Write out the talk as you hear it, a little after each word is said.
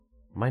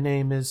My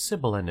name is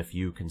Sybil, and if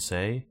you can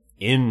say,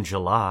 in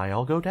July,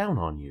 I'll go down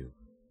on you.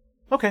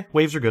 Okay,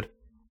 waves are good.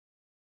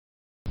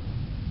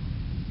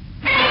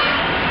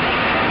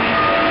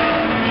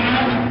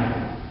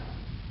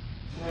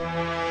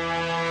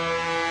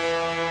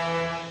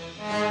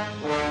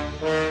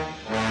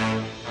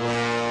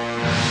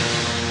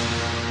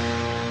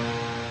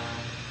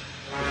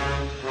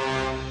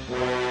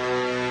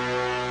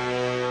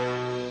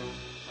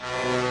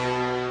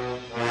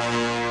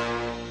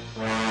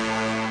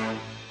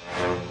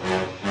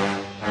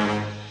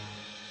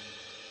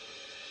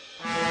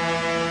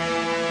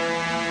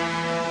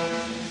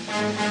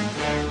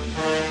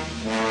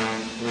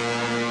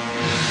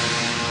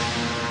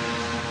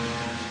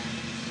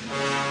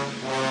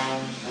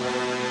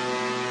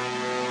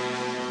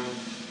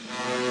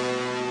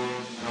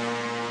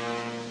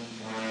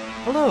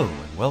 Hello,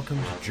 and welcome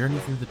to Journey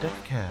Through the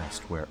Deckcast,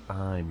 where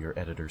I'm your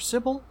editor,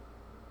 Sybil.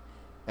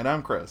 And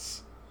I'm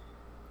Chris.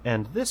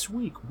 And this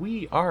week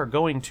we are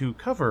going to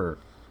cover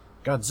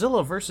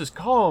Godzilla vs.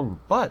 Kong,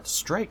 but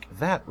strike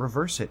that,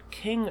 reverse it,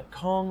 King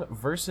Kong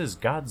vs.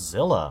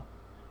 Godzilla.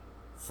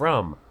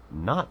 From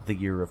not the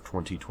year of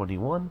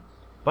 2021,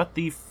 but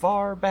the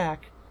far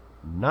back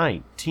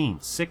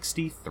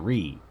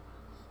 1963.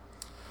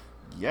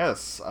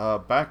 Yes,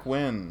 back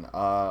when,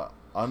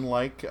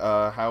 unlike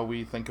how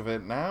we think of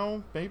it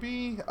now,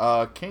 maybe,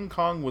 King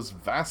Kong was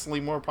vastly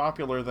more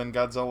popular than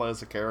Godzilla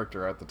as a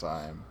character at the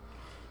time.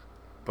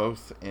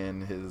 Both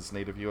in his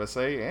native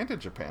USA and in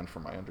Japan,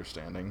 from my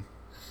understanding.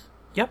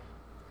 Yep.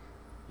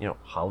 You know,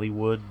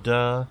 Hollywood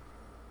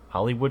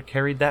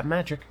carried that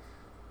magic.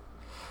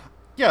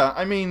 Yeah,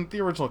 I mean, the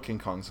original King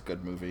Kong's a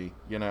good movie,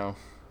 you know.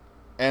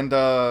 And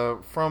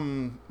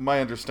from my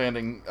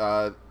understanding,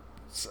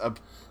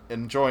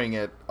 enjoying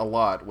it a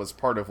lot was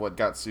part of what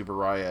got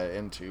Tsuburaya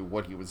into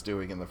what he was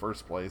doing in the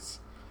first place.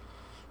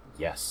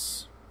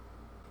 Yes.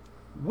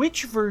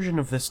 Which version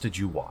of this did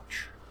you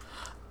watch?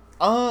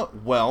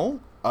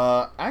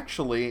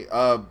 Actually,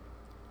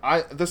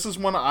 this is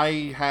one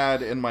I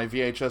had in my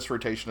VHS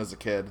rotation as a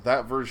kid.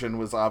 That version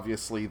was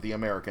obviously the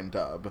American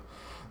dub.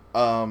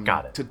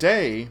 Got it.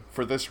 Today,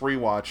 for this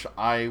rewatch,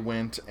 I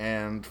went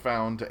and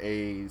found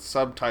a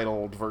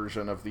subtitled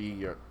version of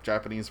the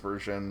Japanese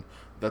version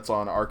that's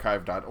on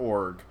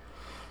archive.org.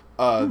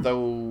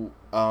 Though,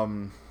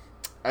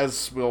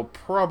 as we'll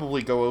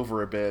probably go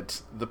over a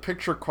bit, the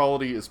picture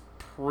quality is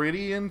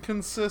pretty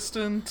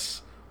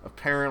inconsistent.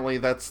 Apparently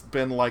that's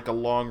been like a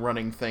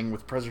long-running thing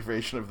with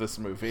preservation of this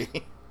movie.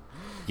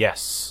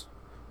 Yes.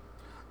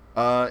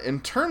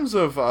 In terms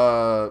of,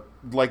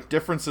 like,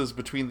 differences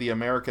between the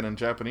American and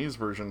Japanese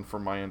version,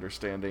 from my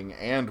understanding,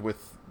 and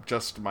with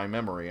just my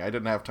memory, I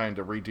didn't have time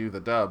to redo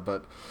the dub,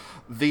 but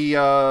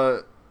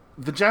the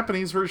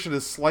Japanese version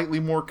is slightly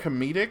more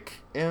comedic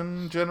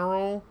in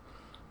general.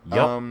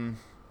 Yep.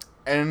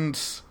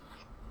 And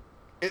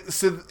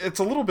it's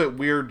a little bit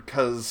weird,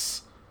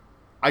 because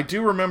I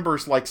do remember,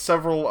 like,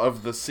 several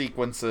of the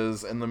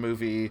sequences in the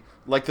movie,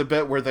 like the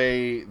bit where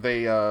they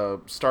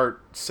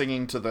start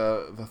singing to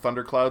the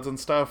thunderclouds and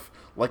stuff.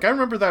 Like, I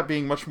remember that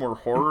being much more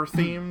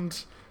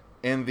horror-themed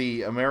in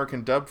the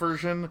American dub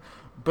version,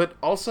 but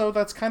also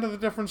that's kind of the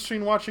difference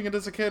between watching it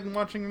as a kid and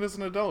watching it as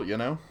an adult, you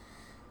know?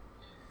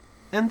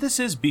 And this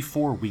is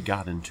before we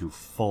got into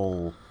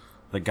full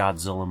the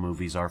Godzilla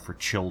movies are for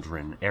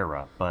children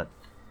era, but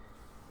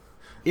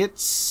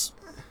it's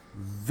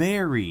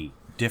very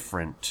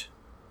different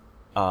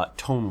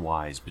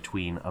tone-wise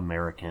between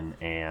American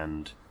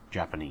and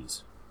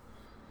Japanese.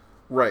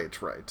 Right.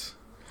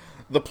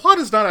 The plot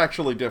is not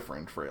actually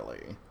different,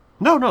 really.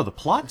 No, the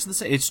plot's the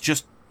same. It's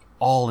just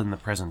all in the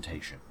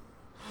presentation.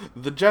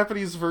 The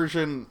Japanese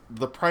version,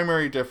 the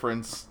primary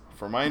difference,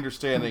 from my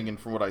understanding and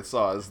from what I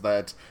saw, is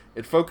that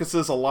it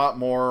focuses a lot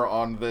more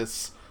on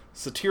this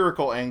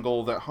satirical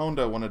angle that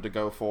Honda wanted to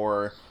go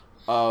for,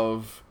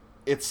 of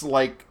it's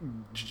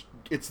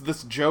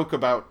this joke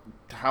about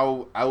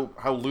how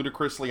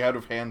ludicrously out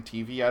of hand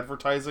TV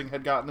advertising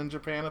had gotten in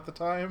Japan at the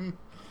time.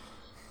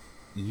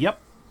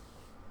 Yep.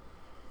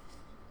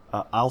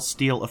 I'll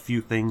steal a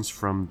few things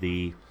from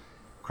the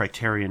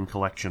Criterion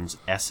Collection's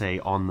essay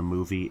on the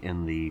movie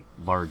in the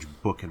large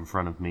book in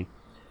front of me.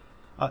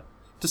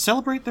 To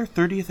celebrate their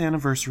 30th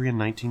anniversary in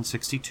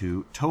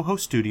 1962, Toho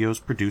Studios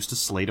produced a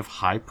slate of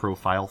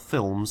high-profile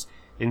films,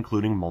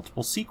 including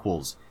multiple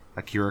sequels.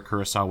 Akira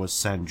Kurosawa's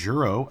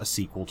Sanjuro, a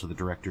sequel to the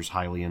director's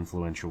highly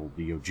influential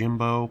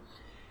Yojimbo,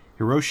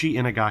 Hiroshi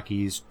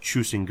Inagaki's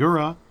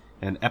Chusingura,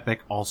 an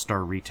epic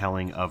all-star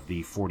retelling of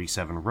the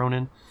 47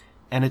 Ronin,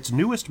 and its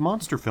newest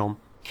monster film,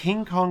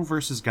 King Kong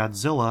vs.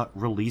 Godzilla,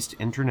 released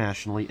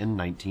internationally in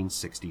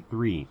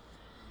 1963.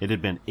 It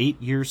had been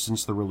 8 years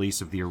since the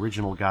release of the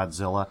original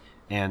Godzilla,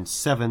 and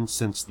 7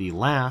 since the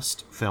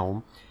last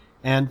film,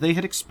 and they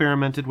had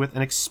experimented with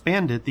and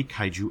expanded the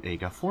Kaiju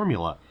Eiga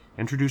formula,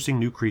 introducing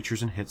new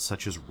creatures and hits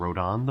such as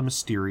Rodan, the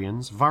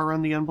Mysterians,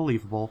 Varan the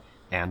Unbelievable,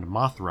 and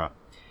Mothra.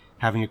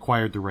 Having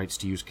acquired the rights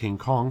to use King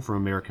Kong from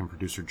American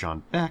producer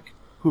John Beck,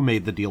 who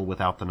made the deal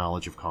without the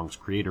knowledge of Kong's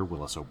creator,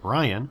 Willis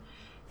O'Brien,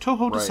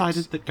 Toho Right.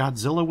 decided that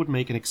Godzilla would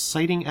make an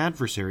exciting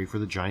adversary for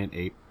the giant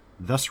ape,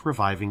 thus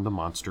reviving the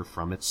monster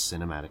from its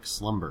cinematic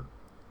slumber.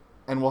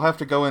 And we'll have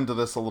to go into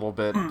this a little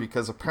bit,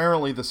 because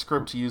apparently the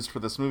script used for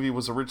this movie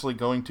was originally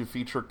going to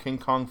feature King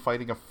Kong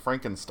fighting a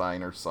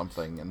Frankenstein or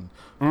something, and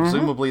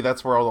presumably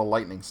that's where all the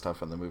lightning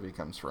stuff in the movie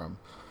comes from.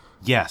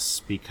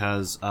 Yes,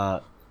 because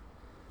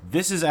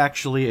this is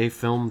actually a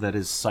film that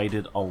is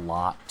cited a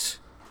lot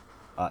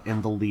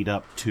in the lead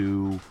up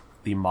to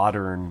the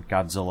modern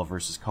Godzilla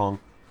vs. Kong.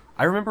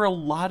 I remember a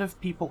lot of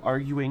people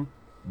arguing,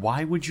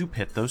 why would you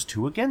pit those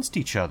two against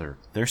each other?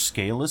 Their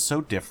scale is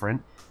so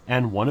different,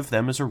 and one of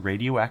them is a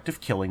radioactive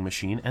killing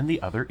machine, and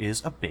the other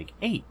is a big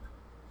ape.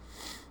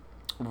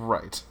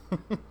 Right.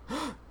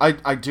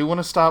 I do want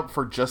to stop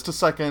for just a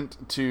second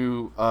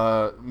to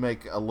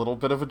make a little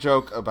bit of a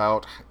joke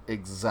about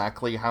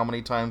exactly how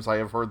many times I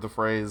have heard the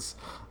phrase,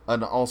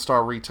 an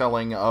all-star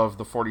retelling of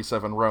the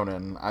 47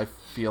 Ronin. I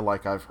feel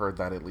like I've heard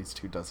that at least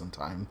 24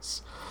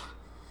 times.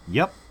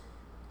 Yep.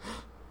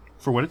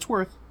 For what it's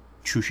worth,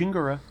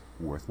 Chushingura,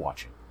 worth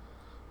watching.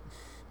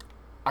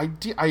 I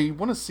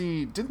want to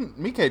see...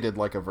 Mike did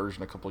like a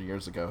version a couple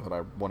years ago that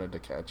I wanted to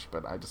catch,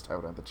 but I just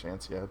haven't had the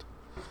chance yet.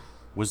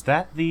 Was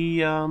that the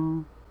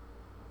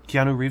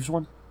Keanu Reeves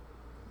one?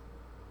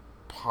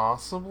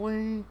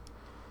 Possibly?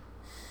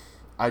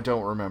 I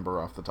don't remember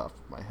off the top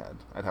of my head.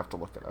 I'd have to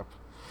look it up.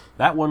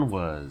 That one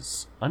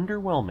was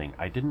underwhelming.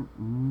 I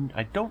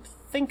don't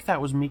think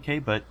that was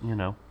Mike, but, you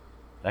know,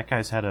 that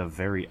guy's had a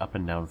very up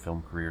and down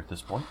film career at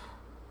this point.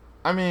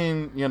 I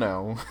mean, you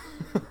know,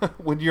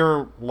 when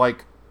you're,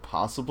 like,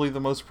 possibly the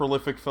most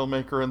prolific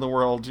filmmaker in the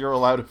world, you're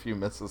allowed a few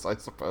misses, I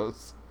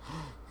suppose.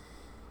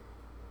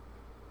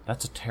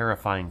 That's a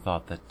terrifying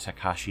thought that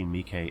Takashi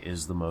Miike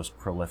is the most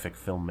prolific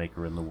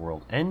filmmaker in the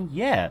world, and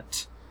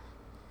yet...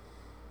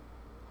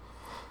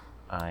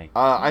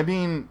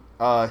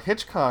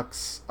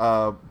 Hitchcock's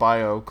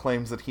bio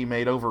claims that he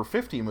made over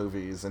 50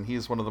 movies, and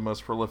he's one of the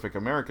most prolific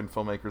American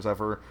filmmakers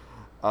ever.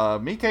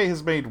 Miike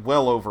has made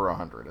well over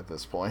 100 at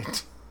this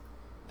point.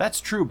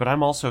 That's true, but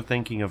I'm also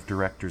thinking of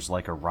directors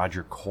like a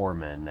Roger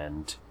Corman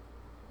and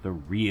the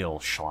real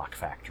Schlock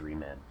Factory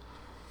men.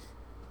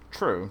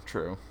 True.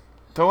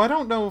 Though I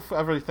don't know if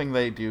everything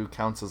they do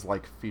counts as,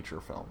 like, feature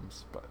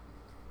films, but...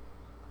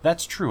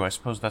 That's true. I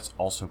suppose that's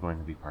also going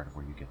to be part of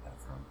where you get that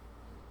from.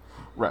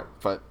 Right,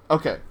 but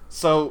okay.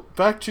 So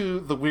back to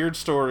the weird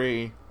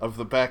story of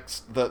the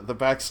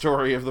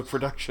backstory of the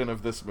production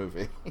of this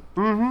movie.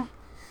 Mm-hmm.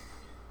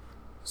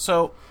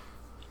 So,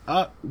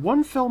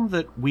 one film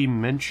that we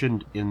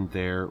mentioned in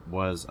there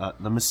was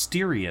The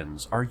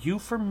Mysterians. Are you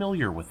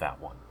familiar with that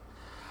one?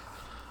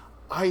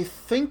 I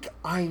think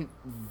I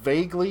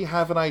vaguely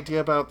have an idea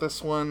about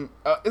this one.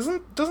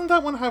 Doesn't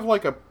that one have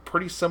like a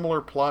pretty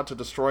similar plot to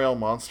Destroy All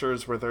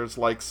Monsters, where there's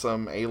like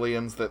some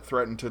aliens that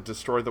threaten to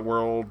destroy the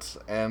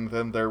world, and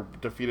then they're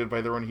defeated by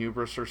their own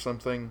hubris or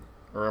something?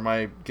 Or am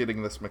I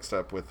getting this mixed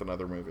up with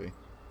another movie?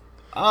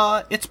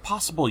 It's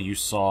possible you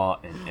saw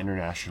an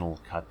international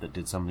cut that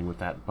did something with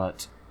that,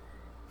 but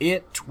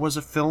it was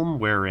a film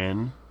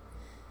wherein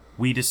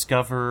we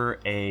discover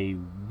a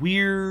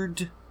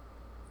weird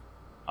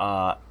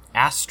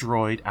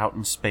asteroid out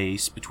in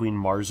space between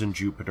Mars and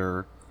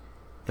Jupiter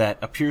that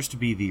appears to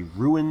be the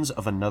ruins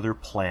of another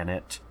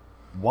planet.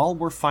 While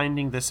we're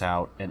finding this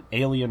out, an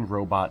alien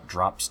robot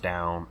drops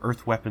down.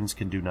 Earth weapons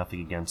can do nothing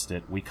against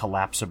it. We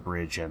collapse a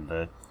bridge and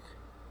the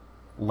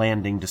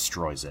landing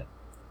destroys it.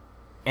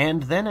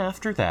 And then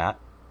after that,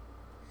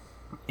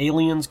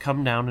 aliens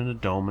come down in a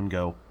dome and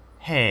go,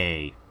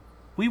 hey,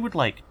 we would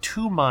like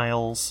 2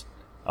 miles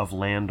of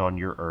land on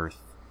your Earth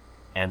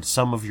and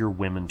some of your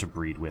women to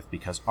breed with,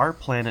 because our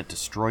planet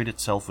destroyed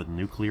itself with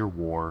nuclear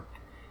war,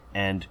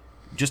 and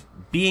just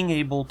being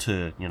able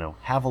to, you know,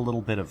 have a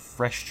little bit of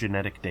fresh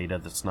genetic data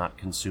that's not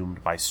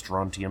consumed by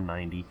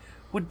strontium-90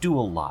 would do a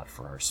lot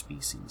for our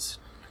species.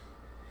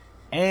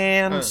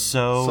 And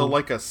So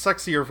like a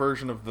sexier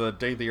version of The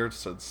Day the Earth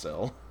Stood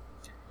Still.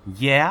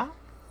 Yeah,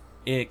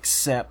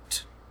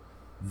 except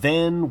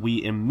then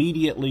we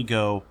immediately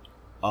go,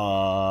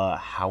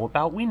 how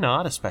about we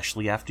not,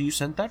 especially after you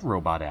sent that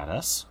robot at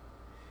us?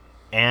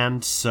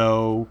 And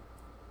so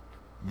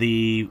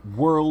the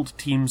world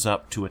teams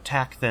up to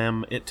attack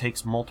them. It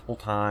takes multiple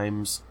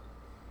times,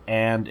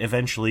 and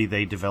eventually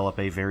they develop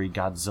a very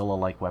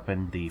Godzilla-like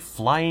weapon, the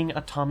Flying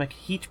Atomic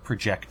Heat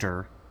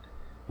Projector,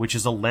 which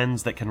is a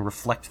lens that can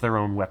reflect their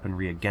own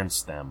weaponry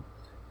against them.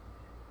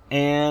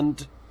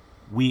 And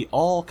we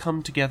all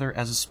come together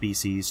as a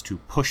species to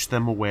push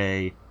them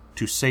away,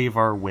 to save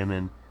our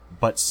women,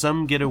 but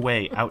some get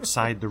away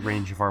outside the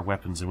range of our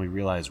weapons, and we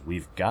realize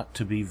we've got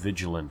to be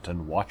vigilant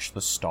and watch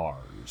the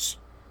stars.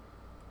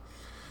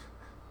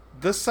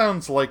 This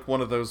sounds like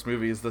one of those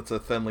movies that's a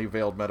thinly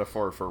veiled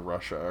metaphor for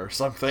Russia or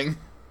something.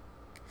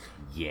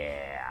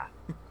 Yeah.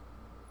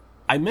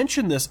 I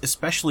mention this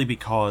especially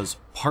because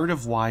part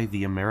of why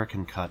the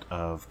American cut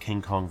of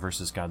King Kong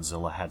vs.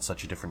 Godzilla had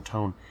such a different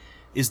tone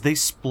is they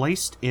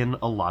spliced in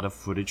a lot of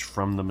footage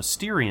from the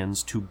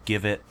Mysterians to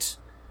give it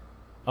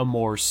a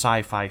more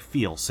sci-fi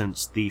feel,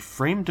 since the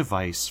frame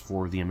device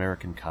for the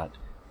American cut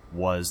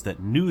was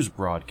that news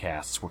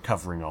broadcasts were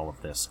covering all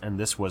of this, and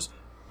this was,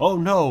 oh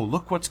no,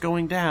 look what's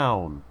going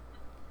down.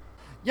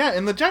 Yeah,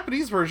 in the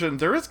Japanese version,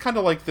 there is kind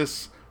of like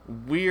this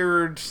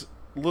weird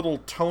little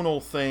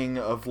tonal thing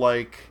of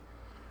like,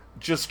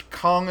 just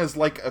Kong is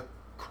like a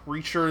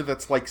creature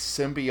that's like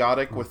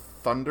symbiotic with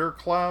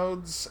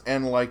thunderclouds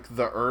and like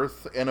the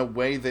earth in a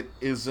way that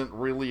isn't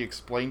really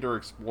explained or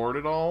explored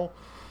at all.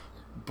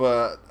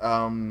 But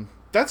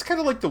that's kind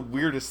of like the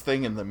weirdest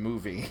thing in the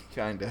movie,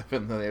 kind of,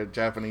 in the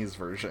Japanese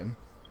version.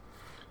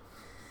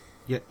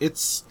 Yeah,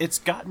 it's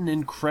gotten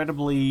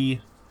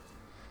incredibly,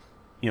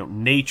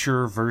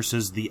 nature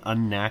versus the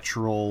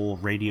unnatural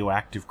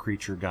radioactive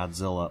creature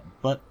Godzilla,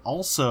 but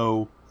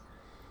also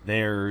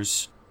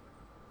there's,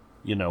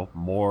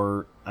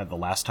 more. The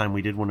last time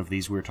we did one of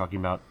these, we were talking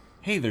about,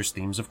 hey, there's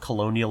themes of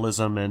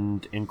colonialism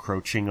and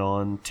encroaching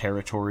on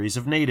territories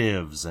of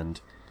natives, and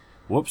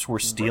whoops, we're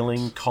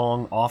stealing Right.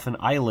 Kong off an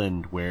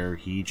island where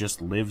he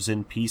just lives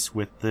in peace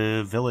with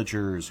the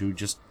villagers who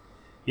just,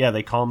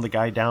 they calm the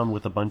guy down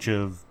with a bunch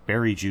of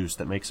berry juice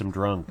that makes him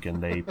drunk,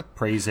 and they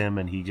praise him,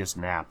 and he just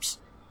naps.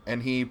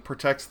 And he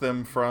protects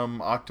them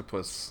from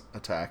octopus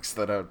attacks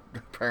that are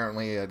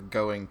apparently a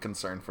going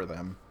concern for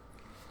them.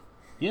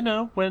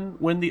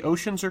 When the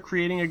oceans are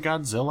creating a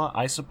Godzilla,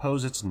 I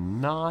suppose it's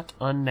not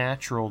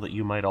unnatural that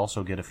you might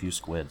also get a few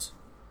squids.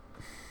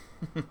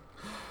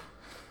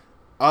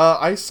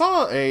 I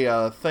saw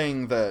a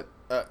thing that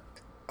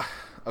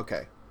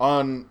okay,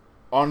 on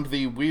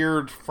the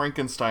weird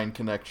Frankenstein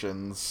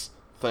connections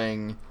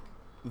thing,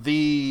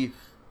 the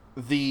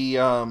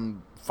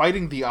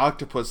fighting the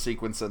octopus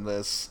sequence in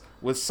this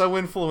was so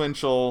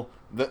influential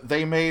that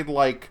they made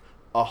like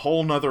a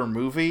whole nother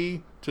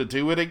movie to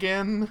do it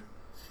again.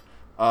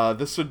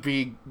 This would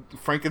be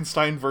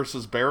Frankenstein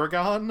versus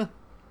Baragon.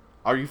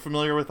 Are you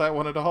familiar with that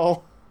one at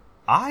all?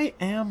 I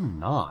am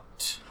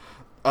not.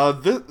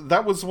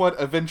 That was what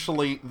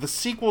eventually... The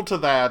sequel to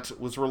that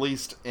was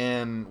released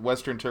in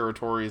Western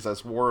territories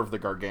as War of the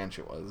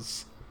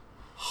Gargantuas.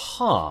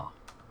 Huh.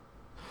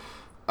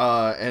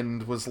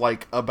 And was,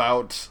 like,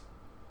 about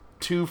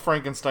two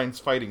Frankensteins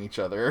fighting each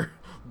other.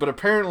 But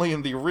apparently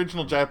in the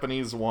original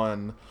Japanese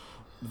one,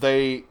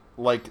 they,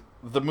 like...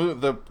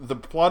 The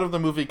plot of the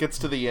movie gets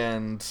to the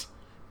end,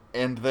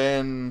 and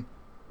then,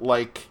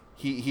 like,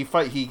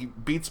 he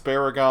beats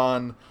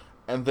Baragon,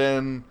 and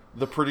then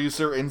the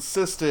producer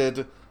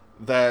insisted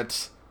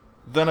that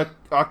then an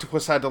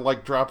octopus had to,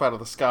 like, drop out of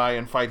the sky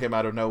and fight him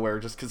out of nowhere,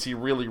 just because he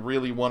really,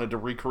 really wanted to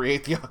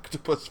recreate the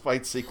octopus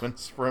fight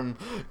sequence from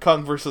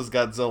Kong vs.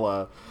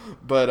 Godzilla.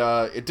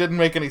 But it didn't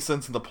make any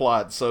sense in the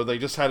plot, so they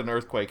just had an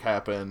earthquake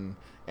happen,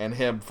 and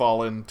him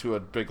fall into a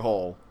big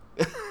hole.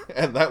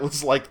 And that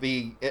was like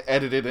the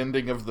edited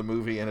ending of the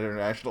movie in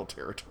international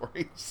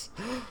territories.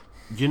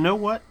 You know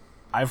what?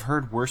 I've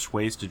heard worse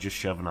ways to just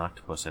shove an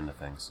octopus into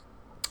things.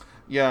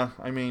 Yeah,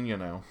 I mean,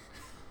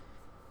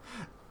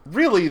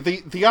 Really,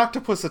 the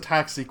octopus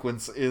attack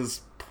sequence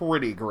is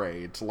pretty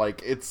great.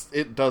 Like,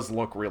 it does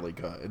look really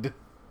good.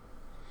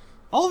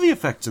 All the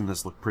effects in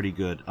this look pretty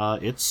good.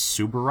 It's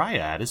Tsuburaya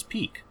at his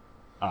peak.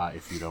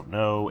 If you don't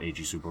know,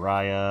 Eiji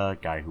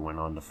Tsuburaya, guy who went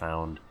on to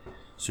found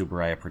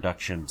Tsuburaya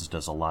Productions,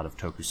 does a lot of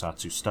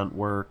tokusatsu stunt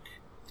work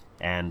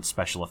and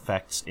special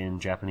effects in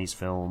Japanese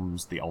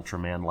films. The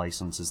Ultraman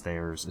license is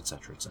theirs,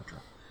 etc., etc.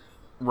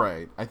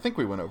 Right. I think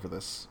we went over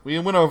this. We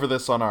went over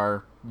this on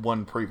our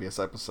one previous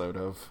episode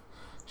of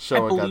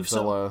Showa Godzilla.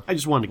 So. I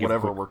just wanted to give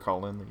whatever a quick we're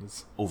calling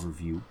these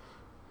overview.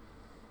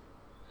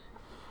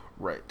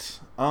 Right.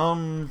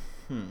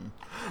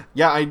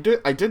 Yeah, I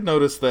did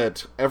notice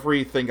that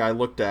everything I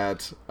looked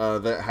at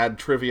that had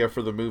trivia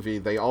for the movie,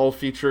 they all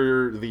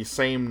feature the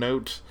same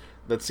note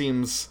that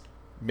seems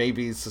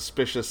maybe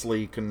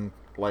suspiciously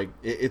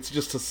it's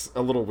just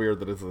a little weird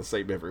that it's the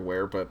same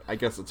everywhere, but I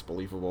guess it's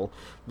believable.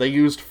 They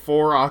used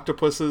 4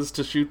 octopuses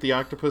to shoot the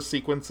octopus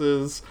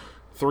sequences.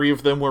 3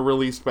 of them were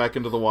released back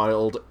into the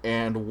wild,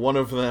 and 1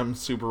 of them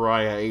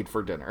Tsuburaya ate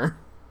for dinner.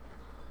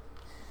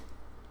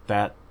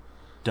 That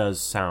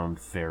does sound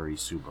very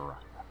Tsuburaya.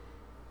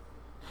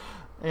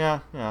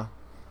 Yeah.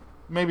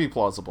 Maybe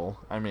plausible.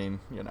 I mean,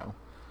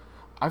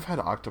 I've had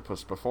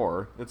octopus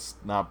before. It's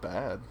not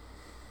bad.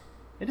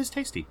 It is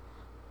tasty.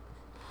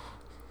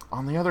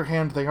 On the other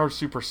hand, they are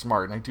super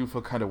smart, and I do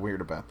feel kind of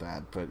weird about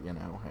that, but,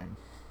 hey.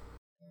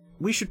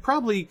 We should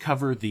probably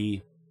cover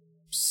the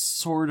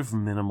sort of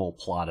minimal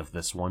plot of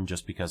this one,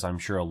 just because I'm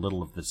sure a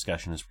little of the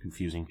discussion is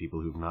confusing people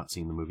who've not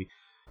seen the movie.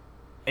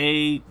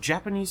 A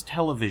Japanese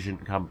television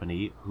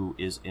company who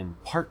is in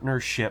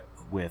partnership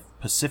with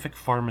Pacific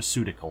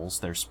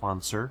Pharmaceuticals, their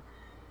sponsor,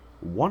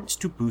 wants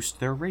to boost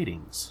their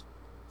ratings.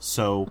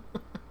 So,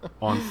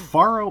 on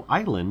Faro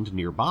Island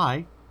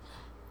nearby,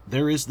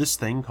 there is this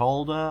thing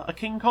called a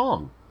King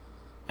Kong.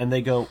 And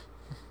they go,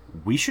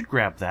 we should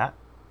grab that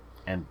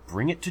and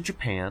bring it to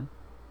Japan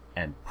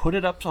and put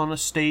it up on a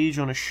stage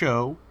on a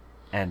show,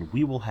 and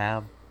we will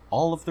have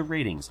all of the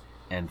ratings.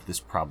 And this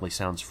probably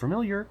sounds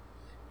familiar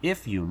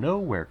if you know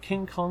where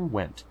King Kong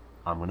went.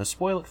 I'm going to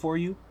spoil it for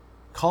you.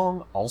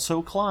 Kong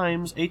also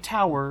climbs a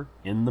tower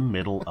in the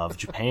middle of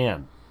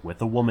Japan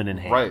with a woman in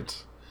hand.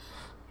 Right.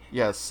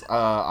 Yes,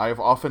 I've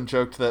often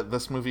joked that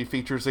this movie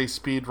features a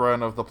speed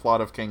run of the plot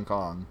of King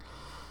Kong.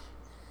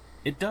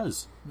 It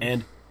does.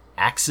 And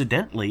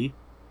accidentally,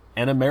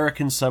 an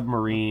American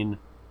submarine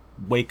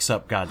wakes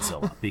up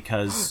Godzilla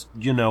because,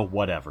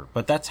 whatever.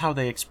 But that's how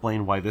they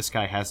explain why this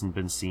guy hasn't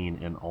been seen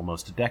in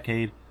almost a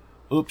decade.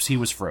 Oops, he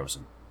was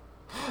frozen.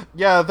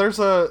 Yeah, there's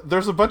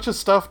a bunch of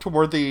stuff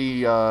toward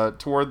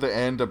the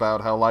end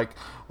about how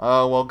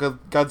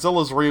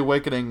Godzilla's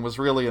reawakening was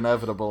really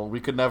inevitable. We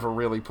could never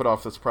really put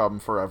off this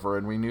problem forever,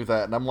 and we knew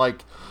that. And I'm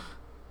like,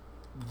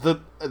 the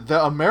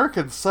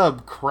American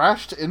sub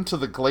crashed into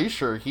the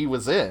glacier he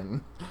was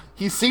in.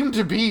 He seemed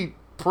to be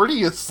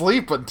pretty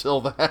asleep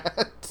until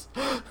that.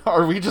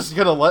 Are we just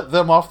gonna let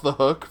them off the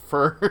hook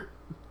for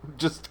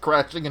just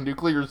crashing a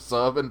nuclear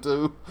sub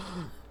into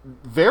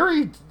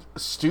very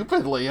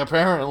stupidly,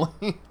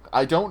 apparently?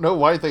 I don't know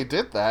why they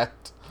did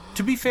that.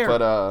 To be fair,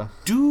 but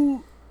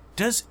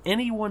does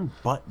anyone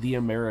but the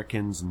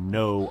Americans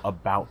know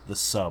about the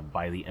sub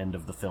by the end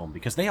of the film?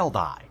 Because they all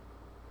die.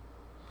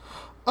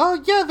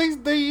 Yeah,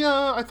 they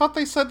I thought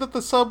they said that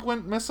the sub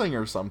went missing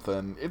or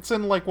something. It's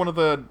in one of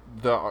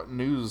the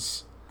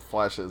news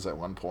flashes at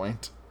one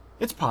point.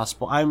 It's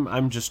possible.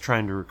 I'm just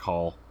trying to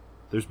recall.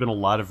 There's been a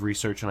lot of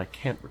research, and I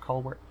can't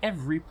recall where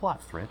every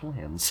plot thread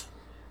lands.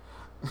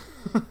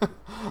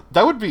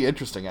 That would be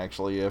interesting,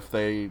 actually, if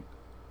they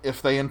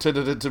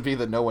intended it to be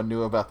that no one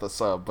knew about the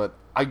sub, but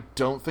I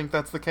don't think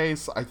that's the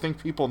case. I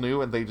think people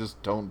knew, and they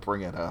just don't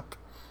bring it up.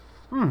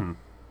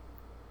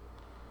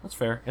 That's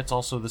fair. It's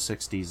also the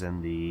 60s,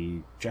 and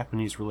the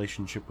Japanese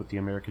relationship with the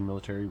American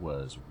military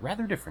was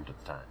rather different at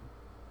the time.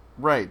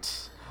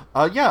 Right.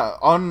 Yeah,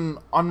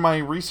 on my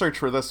research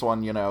for this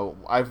one,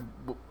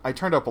 I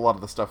turned up a lot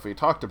of the stuff we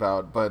talked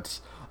about, but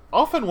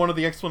often one of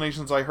the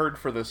explanations I heard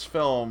for this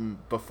film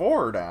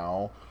before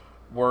now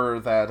were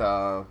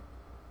that,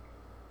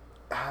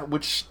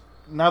 which,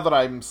 now that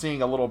I'm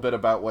seeing a little bit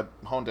about what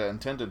Honda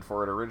intended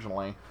for it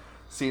originally,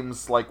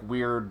 seems like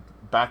weird,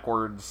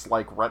 backwards,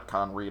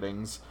 retcon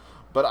readings.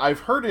 But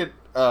I've heard it,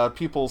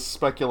 people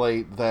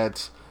speculate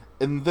that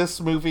in this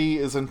movie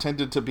is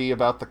intended to be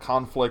about the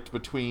conflict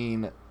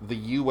between the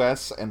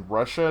US and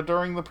Russia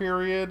during the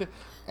period,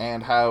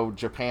 and how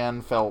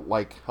Japan felt,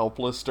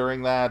 helpless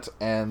during that,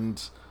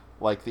 and,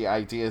 the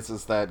idea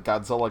is that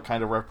Godzilla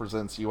kind of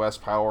represents US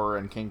power,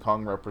 and King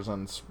Kong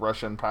represents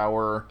Russian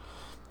power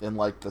in,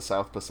 the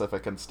South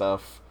Pacific and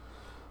stuff.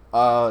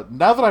 Now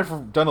that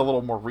I've done a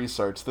little more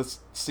research, this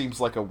seems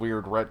like a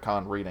weird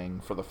retcon reading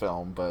for the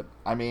film, but,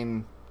 I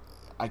mean,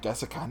 I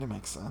guess it kind of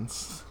makes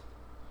sense.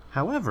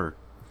 However,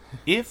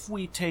 if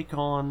we take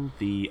on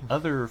the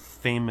other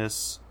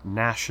famous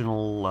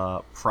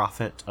national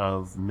prophet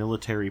of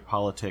military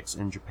politics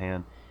in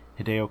Japan,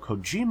 Hideo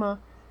Kojima,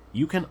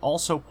 you can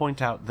also point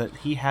out that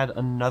he had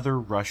another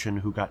Russian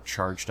who got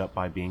charged up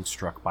by being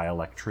struck by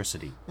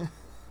electricity in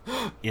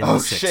the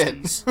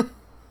 60s. Shit.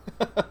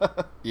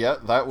 Yeah,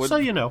 that would...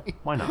 So,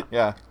 why not?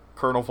 Yeah,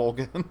 Colonel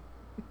Volgin.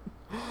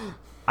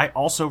 I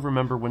also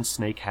remember when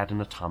Snake had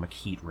an atomic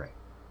heat ray.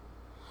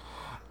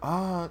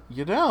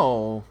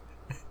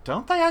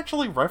 Don't they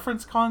actually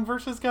reference Kong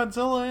vs.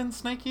 Godzilla in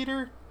Snake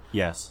Eater?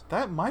 Yes.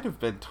 That might have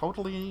been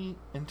totally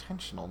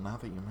intentional, now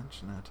that you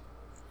mention it.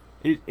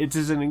 It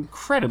is an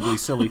incredibly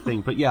silly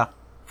thing, but yeah,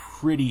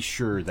 pretty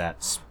sure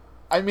that's...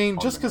 I mean,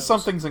 just because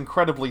something's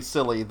incredibly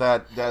silly,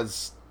 that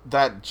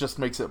just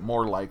makes it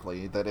more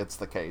likely that it's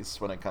the case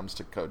when it comes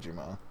to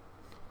Kojima.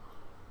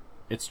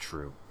 It's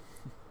true.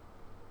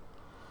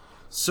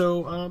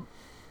 So,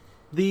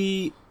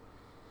 the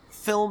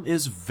film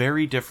is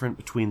very different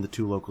between the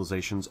two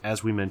localizations.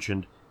 As we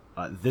mentioned,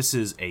 this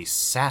is a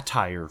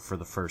satire for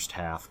the first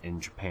half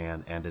in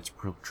Japan, and it's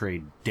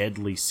portrayed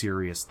deadly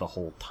serious the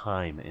whole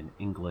time in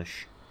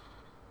English.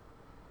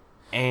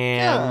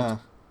 And...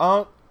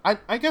 Yeah.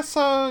 I guess,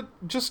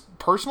 just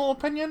personal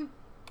opinion,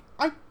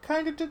 I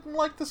kind of didn't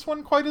like this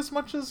one quite as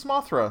much as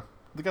Mothra.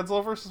 The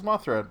Godzilla vs.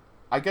 Mothra.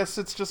 I guess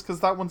it's just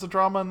because that one's a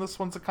drama and this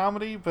one's a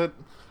comedy, but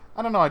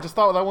I don't know, I just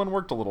thought that one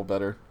worked a little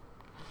better.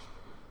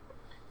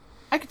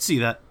 I could see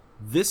that.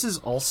 This is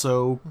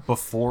also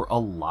before a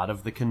lot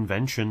of the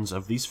conventions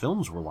of these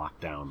films were locked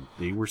down.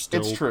 They were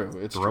still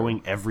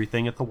throwing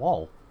everything at the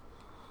wall.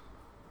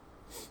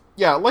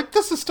 Yeah,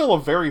 this is still a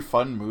very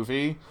fun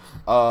movie.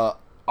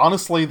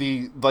 Honestly,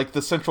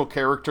 the central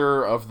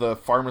character of the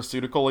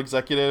pharmaceutical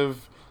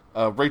executive,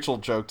 Rachel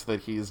joked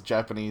that he's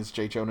Japanese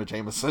J. Jonah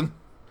Jameson,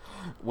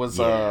 was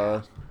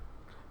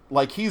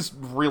he's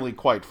really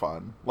quite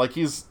fun.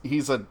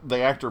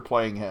 The actor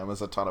playing him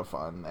is a ton of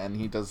fun, and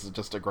he does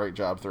just a great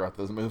job throughout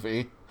this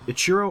movie.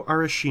 Ichiro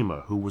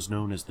Arashima, who was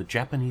known as the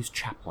Japanese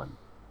chaplain.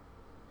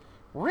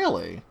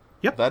 Really?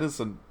 Yep. That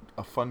is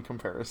a fun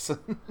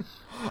comparison.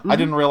 I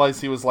didn't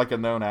realize he was a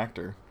known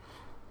actor.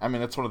 I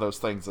mean, it's one of those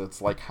things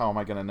that's like, how am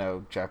I going to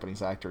know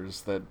Japanese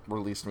actors that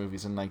released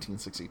movies in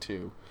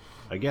 1962?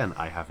 Again,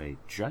 I have a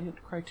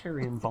giant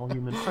Criterion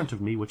volume in front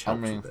of me, which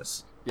helps with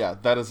this. Yeah,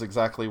 that is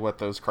exactly what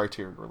those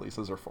Criterion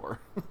releases are for.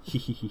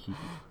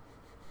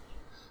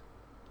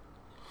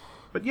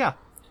 But yeah,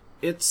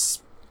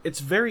 it's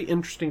very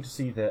interesting to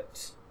see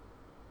that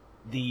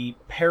the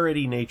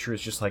parody nature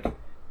is just like,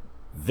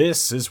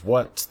 this is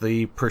what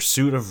the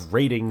pursuit of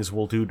ratings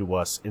will do to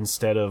us,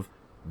 instead of,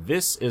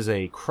 this is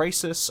a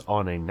crisis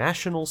on a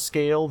national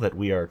scale that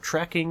we are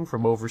tracking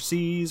from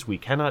overseas. We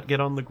cannot get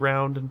on the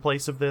ground in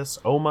place of this.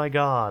 Oh my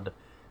god.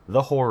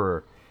 The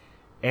horror.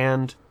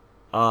 And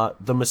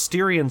the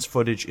Mysterians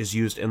footage is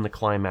used in the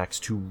climax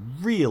to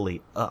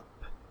really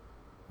up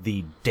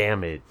the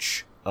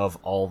damage of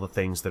all the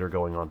things that are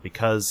going on,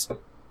 because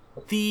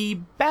the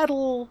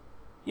battle,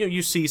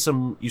 you see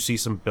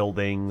some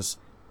buildings,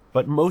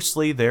 but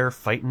mostly they're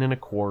fighting in a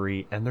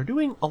quarry and they're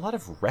doing a lot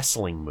of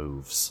wrestling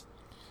moves.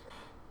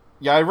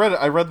 Yeah, I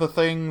read the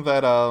thing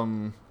that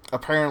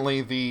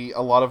apparently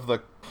a lot of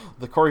the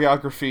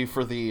choreography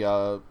for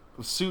the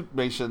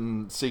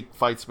suitmation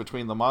fights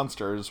between the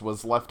monsters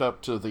was left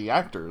up to the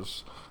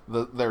actors,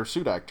 their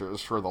suit actors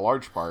for the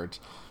large part,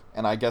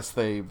 and I guess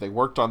they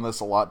worked on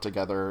this a lot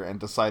together and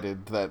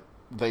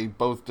they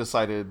both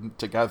decided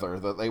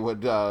together that they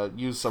would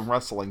use some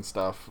wrestling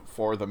stuff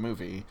for the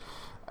movie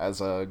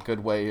as a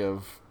good way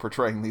of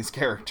portraying these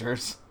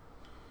characters.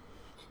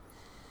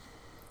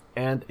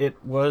 And it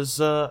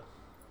was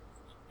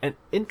an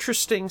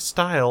interesting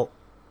style,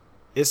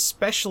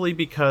 especially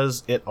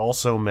because it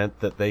also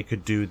meant that they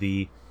could do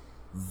the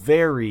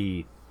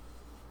very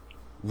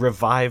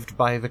revived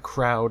by the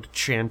crowd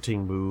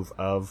chanting move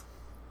of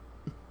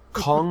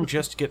Kong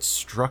just gets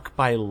struck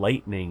by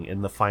lightning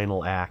in the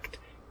final act,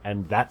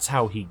 and that's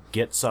how he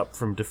gets up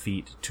from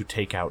defeat to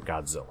take out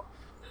Godzilla.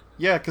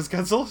 Yeah, because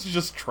Godzilla's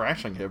just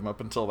trashing him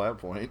up until that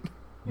point.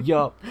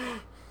 Yup.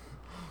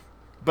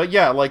 But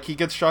yeah, like, he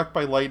gets shocked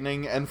by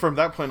lightning, and from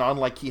that point on,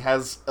 like, he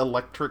has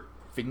electric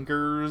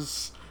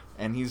fingers,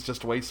 and he's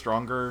just way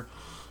stronger.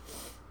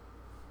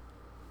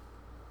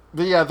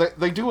 But yeah,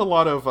 they do a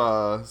lot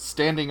of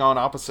standing on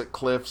opposite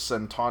cliffs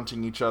and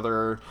taunting each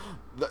other.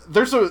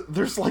 There's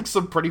like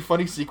some pretty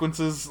funny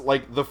sequences,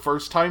 like the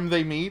first time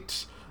they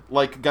meet,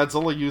 like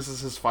Godzilla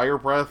uses his fire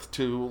breath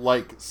to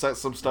like set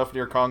some stuff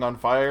near Kong on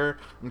fire,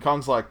 and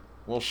Kong's like,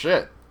 well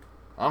shit,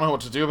 I don't know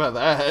what to do about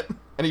that,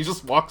 and he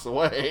just walks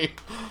away.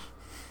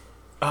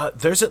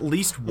 There's at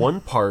least one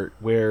part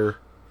where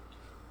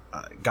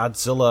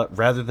Godzilla,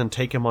 rather than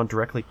take him on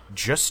directly,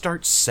 just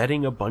starts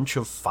setting a bunch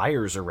of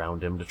fires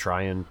around him to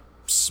try and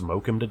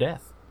smoke him to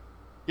death.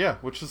 Yeah,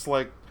 which is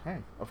like, hey,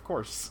 of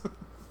course.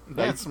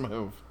 Nice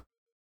move.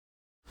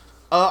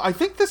 I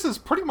think this is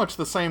pretty much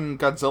the same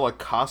Godzilla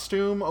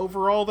costume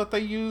overall that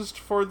they used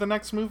for the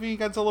next movie,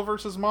 Godzilla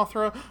vs.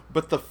 Mothra,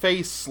 but the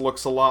face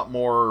looks a lot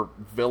more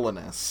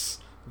villainous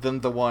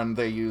than the one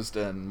they used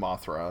in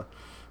Mothra.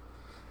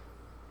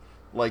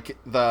 Like,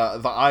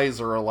 the eyes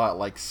are a lot,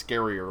 like,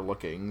 scarier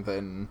looking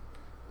than...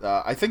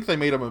 I think they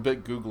made him a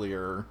bit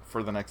googlier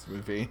for the next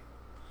movie.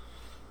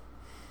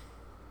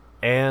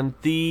 And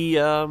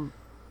the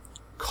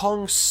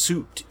Kong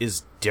suit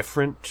is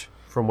different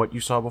from what you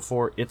saw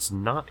before. It's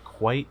not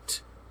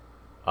quite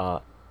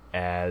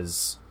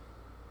as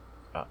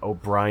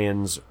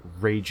O'Brien's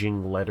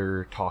raging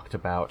letter talked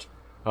about.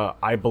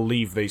 I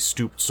believe they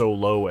stooped so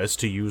low as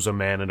to use a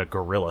man in a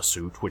gorilla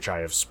suit, which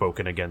I have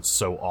spoken against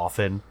so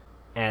often.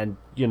 And,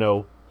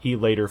 he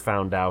later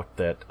found out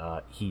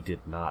that he did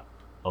not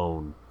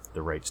own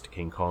the rights to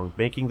King Kong,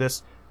 making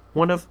this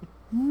one of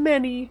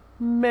many,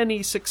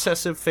 many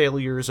successive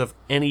failures of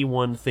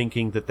anyone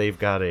thinking that they've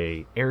got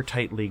a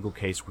airtight legal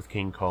case with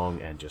King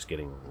Kong and just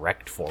getting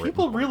wrecked for it.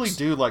 People really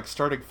do like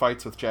starting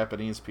fights with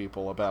Japanese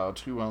people about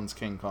who owns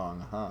King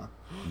Kong, huh?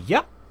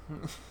 Yep.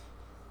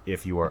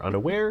 If you are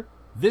unaware,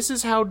 this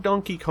is how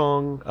Donkey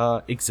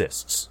Kong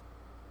exists.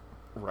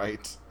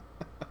 Right.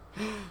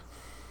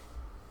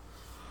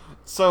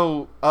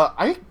 So,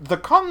 the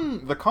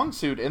Kong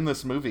suit in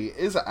this movie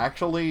is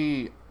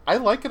actually, I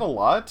like it a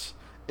lot.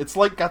 It's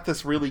like got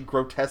this really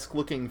grotesque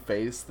looking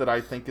face that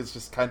I think is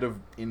just kind of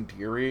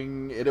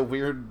endearing in a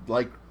weird,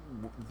 like,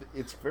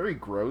 it's very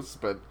gross,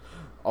 but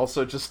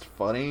also just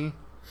funny.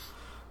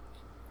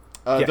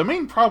 Yeah. The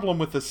main problem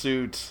with the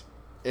suit,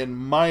 in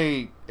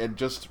my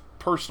just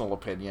personal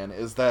opinion,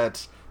 is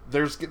that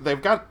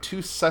they've got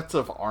two sets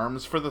of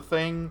arms for the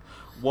thing.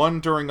 One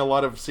during a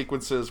lot of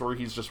sequences where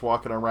he's just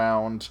walking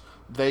around,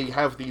 they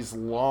have these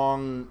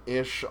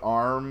long-ish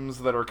arms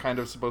that are kind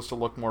of supposed to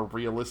look more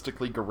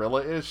realistically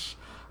gorilla-ish.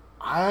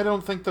 I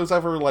don't think those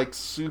ever, like,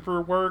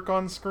 super work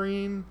on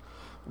screen.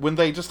 When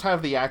they just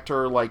have the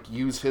actor, like,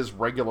 use his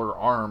regular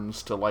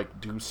arms to, like,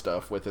 do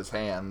stuff with his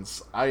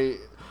hands,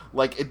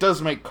 it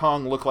does make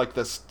Kong look like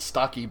this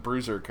stocky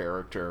bruiser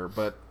character,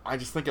 but I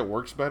just think it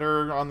works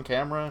better on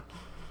camera.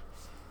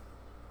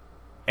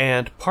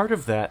 And part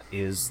of that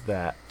is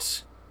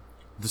that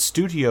the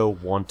studio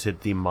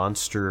wanted the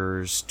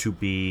monsters to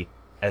be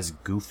as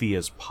goofy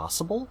as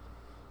possible.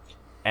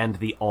 and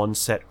the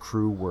on-set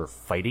crew were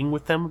fighting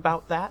with them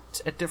about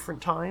that at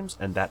different times,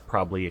 and that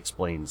probably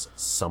explains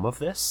some of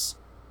this.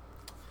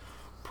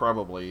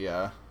 Probably,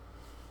 yeah.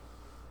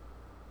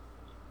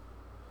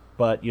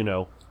 But,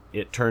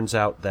 it turns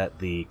out that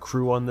the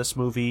crew on this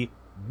movie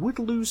would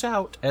lose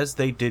out as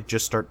they did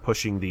just start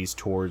pushing these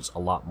towards a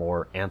lot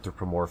more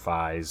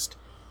anthropomorphized,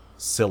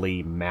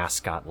 silly,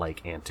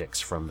 mascot-like antics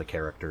from the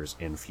characters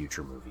in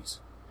future movies.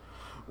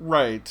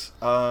 Right.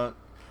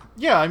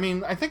 Yeah, I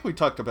mean, I think we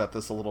talked about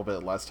this a little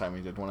bit last time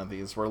we did one of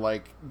these, where,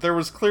 like, there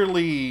was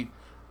clearly,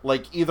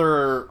 like,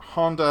 either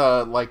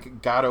Honda,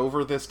 like, got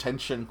over this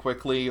tension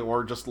quickly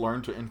or just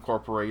learned to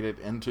incorporate it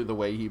into the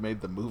way he made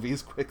the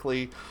movies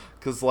quickly,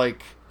 because,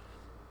 like,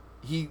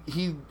 he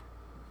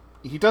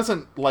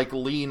doesn't, like,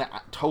 lean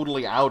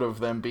totally out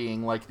of them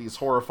being, like, these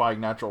horrifying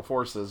natural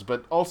forces,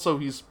 but also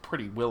he's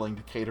pretty willing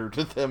to cater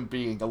to them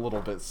being a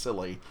little bit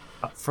silly.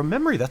 From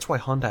memory, that's why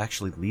Honda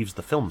actually leaves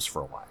the films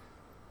for a while.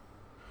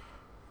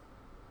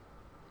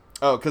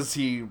 Oh, because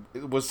he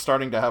was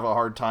starting to have a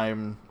hard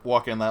time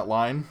walking that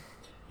line?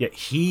 Yeah,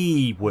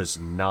 he was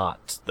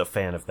not the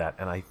fan of that,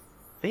 and I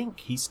think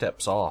he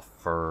steps off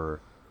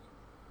for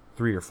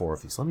 3 or 4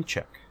 of these. Let me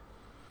check.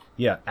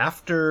 Yeah,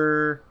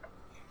 after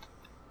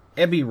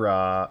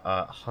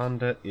Ebirah,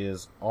 Honda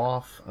is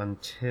off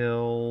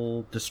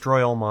until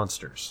Destroy All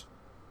Monsters.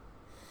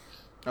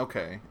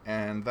 Okay,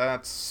 and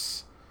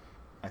that's,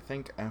 I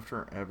think,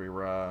 after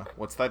Ebirah.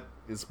 What's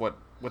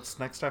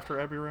next after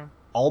Ebirah?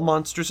 All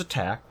Monsters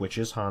Attack, which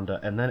is Honda,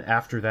 and then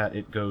after that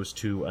it goes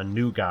to a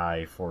new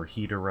guy for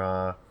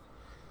Hedorah.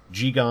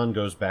 Jigon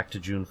goes back to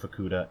Jun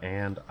Fukuda,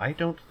 and I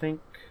don't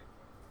think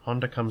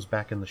Honda comes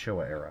back in the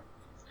Showa era.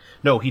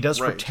 No, he does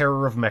for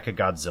Terror of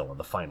Mechagodzilla,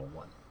 the final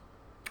one.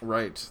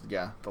 Right,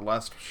 yeah, the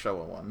last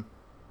Showa one.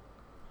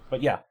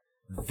 But yeah,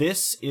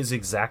 this is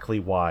exactly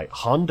why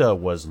Honda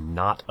was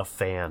not a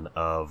fan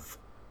of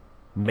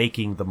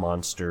making the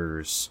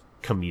monsters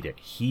comedic.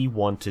 He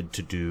wanted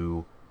to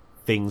do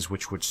things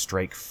which would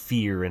strike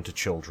fear into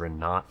children,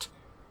 not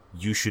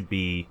you should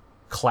be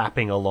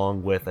clapping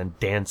along with and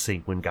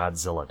dancing when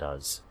Godzilla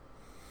does.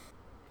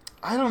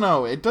 I don't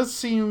know, it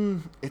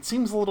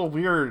seems a little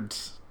weird,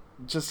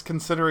 just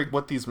considering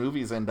what these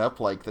movies end up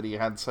like, that he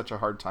had such a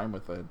hard time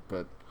with it,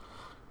 but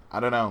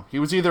I don't know. He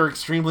was either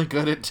extremely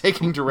good at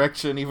taking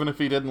direction, even if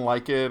he didn't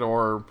like it,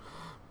 or,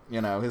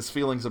 his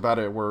feelings about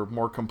it were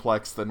more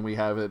complex than we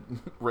have it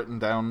written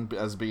down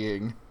as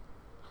being.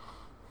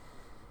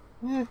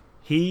 Yeah.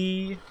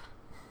 He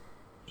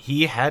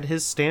had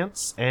his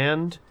stance,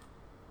 and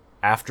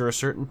after a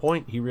certain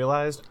point, he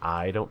realized,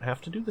 I don't have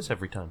to do this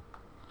every time.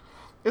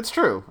 It's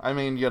true. I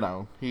mean,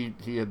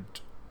 he had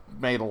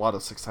made a lot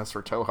of success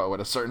for Toho at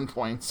a certain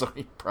point, so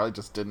he probably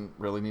just didn't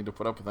really need to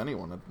put up with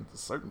anyone at a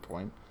certain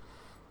point.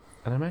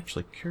 And I'm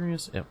actually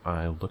curious, if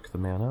I look the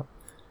man up,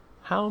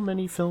 how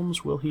many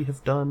films will he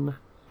have done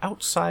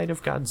outside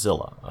of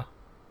Godzilla?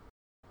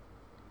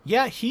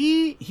 Yeah,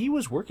 he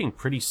was working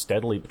pretty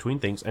steadily between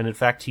things, and in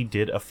fact, he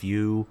did a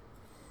few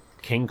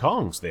King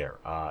Kongs there.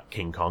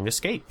 King Kong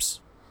Escapes.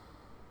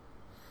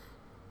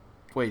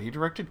 Wait, he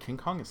directed King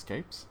Kong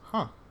Escapes?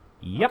 Huh.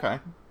 Yep. Okay.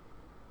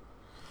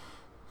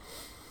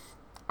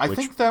 I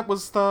think that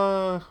was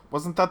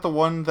wasn't that the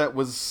one that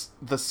was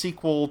the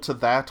sequel to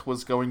that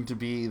was going to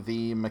be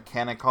the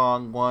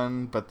Mechanicon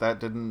one, but that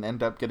didn't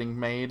end up getting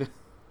made?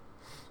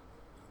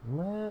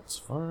 Let's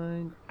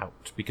find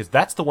out, because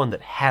that's the one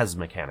that has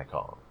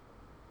Mechanicon.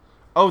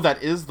 Oh,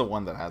 that is the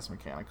one that has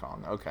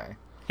Mechanicon. Okay.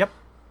 Yep.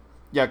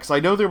 Yeah, because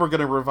I know they were going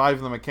to revive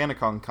the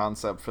Mechanicon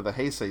concept for the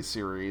Heisei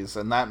series,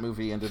 and that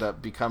movie ended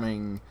up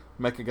becoming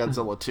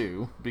Mechagodzilla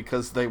 2,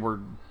 because they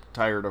were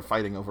tired of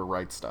fighting over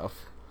right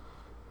stuff.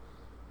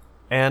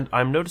 And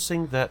I'm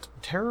noticing that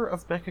Terror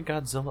of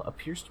Mechagodzilla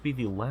appears to be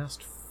the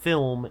last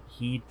film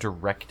he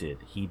directed.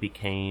 He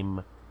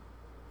became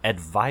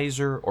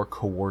advisor or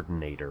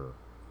coordinator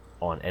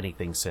on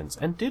anything since,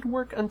 and did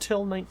work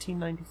until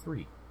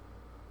 1993.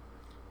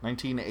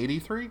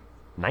 1983?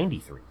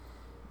 93.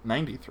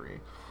 93.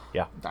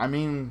 Yeah. I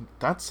mean,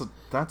 that's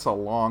a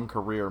long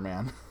career,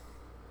 man.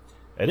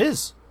 It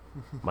is.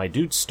 My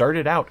dude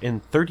started out in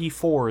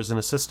 34 as an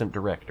assistant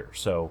director,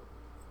 so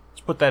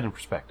let's put that in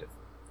perspective.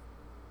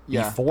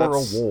 Yeah, Before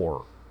a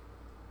war.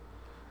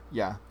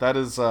 Yeah, that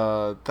is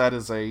a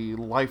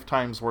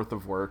lifetime's worth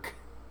of work.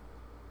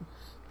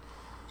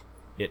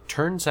 It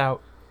turns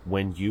out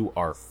when you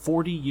are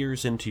 40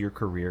 years into your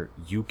career,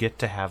 you get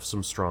to have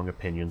some strong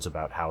opinions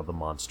about how the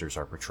monsters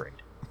are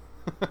portrayed.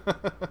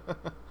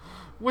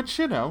 Which,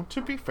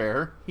 to be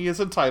fair, he is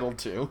entitled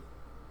to.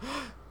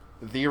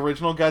 The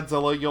original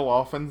Godzilla, you'll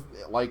often,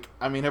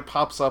 it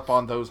pops up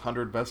on those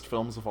 100 best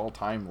films of all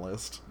time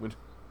list.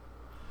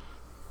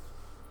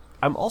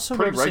 I'm also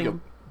pretty noticing regular.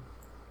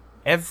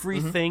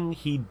 Everything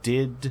he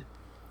did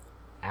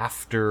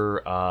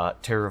after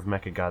Terror of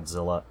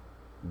Mechagodzilla,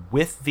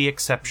 with the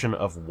exception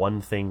of one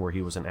thing where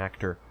he was an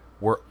actor,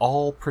 were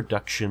all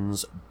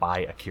productions by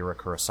Akira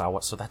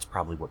Kurosawa, so that's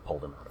probably what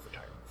pulled him out of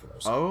retirement for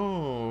those.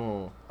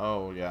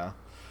 Oh, yeah.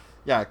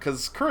 Yeah,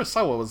 because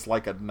Kurosawa was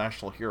like a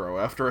national hero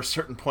after a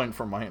certain point,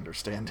 from my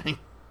understanding.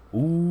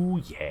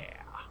 Ooh, yeah.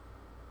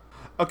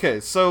 Okay,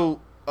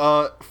 so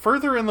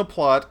further in the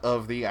plot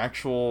of the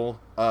actual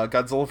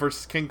Godzilla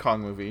vs. King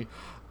Kong movie,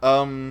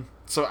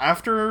 so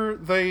after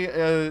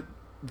the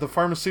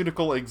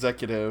pharmaceutical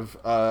executive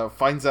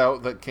finds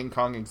out that King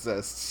Kong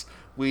exists,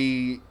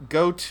 we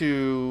go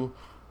to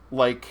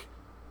like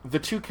the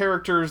two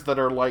characters that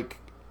are like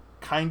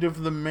kind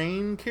of the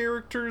main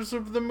characters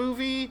of the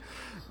movie.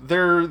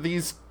 They're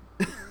these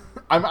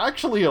I'm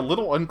actually a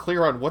little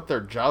unclear on what their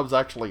jobs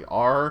actually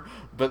are,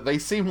 but they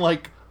seem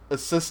like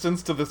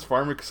assistants to this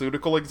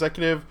pharmaceutical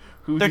executive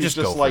who They're he's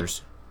just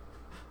gophers.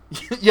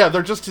 like yeah,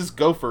 they're just his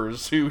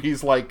gophers who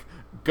he's like,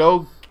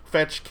 go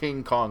fetch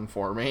King Kong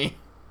for me.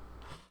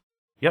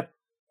 Yep.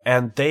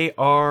 And they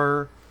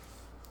are...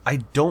 I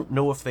don't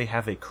know if they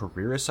have a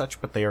career as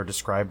such, but they are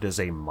described as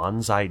a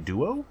Manzai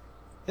duo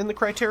in the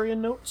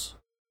Criterion notes.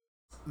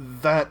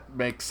 That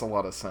makes a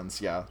lot of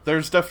sense, yeah.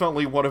 There's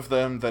definitely one of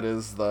them that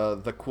is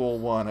the cool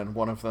one, and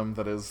one of them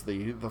that is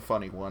the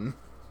funny one.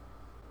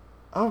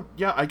 Oh,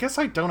 yeah, I guess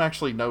I don't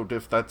actually know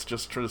if that's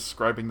just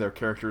describing their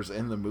characters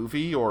in the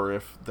movie, or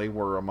if they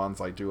were a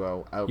Manzai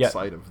duo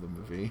outside of the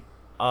movie.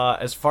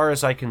 As far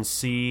as I can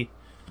see,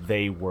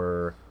 they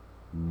were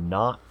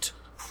not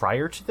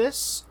prior to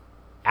this.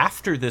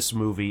 After this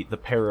movie, the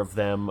pair of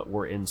them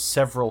were in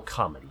several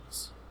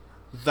comedies.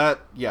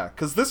 Yeah,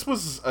 because this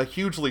was a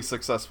hugely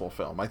successful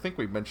film. I think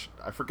we mentioned...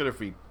 I forget if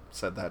we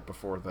said that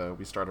before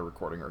we started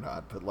recording or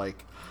not, but,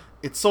 like,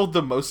 it sold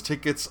the most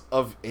tickets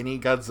of any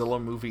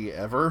Godzilla movie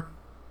ever.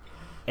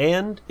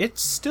 And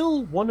it's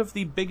still one of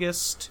the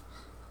biggest,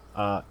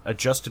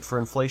 adjusted for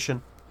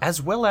inflation, as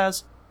well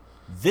as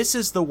this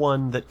is the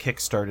one that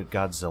kickstarted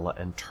Godzilla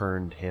and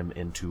turned him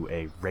into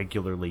a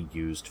regularly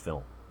used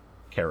film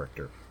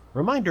character.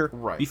 Reminder,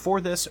 right.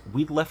 Before this,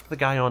 we'd left the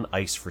guy on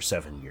ice for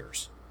 7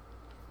 years.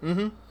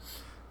 Mm-hmm.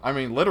 I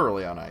mean,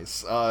 literally on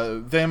ice.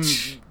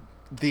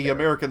 The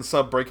American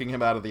sub breaking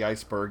him out of the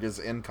iceberg is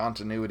in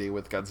continuity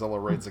with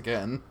Godzilla Raids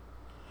Again.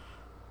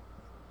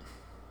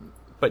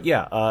 But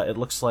yeah, it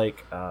looks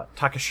like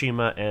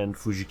Takashima and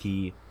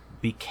Fujiki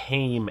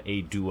became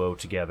a duo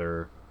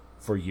together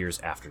for years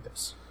after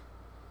this.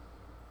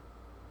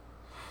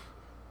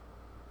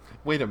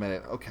 Wait a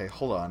minute. Okay,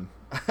 hold on.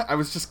 I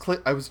was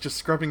just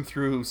scrubbing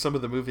through some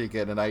of the movie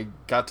again, and I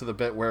got to the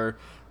bit where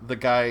the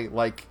guy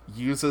like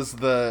uses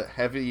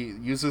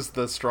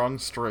the strong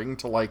string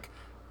to like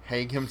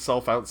hang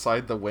himself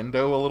outside the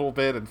window a little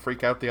bit and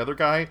freak out the other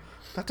guy.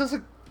 That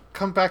doesn't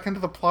come back into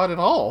the plot at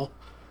all.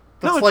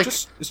 That's no,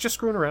 it's just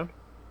screwing around.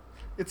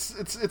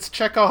 It's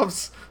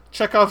Chekhov's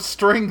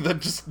string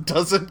that just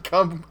doesn't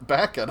come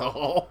back at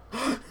all.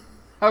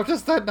 How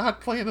does that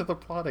not play into the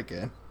plot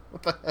again?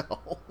 What the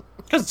hell?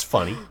 Because it's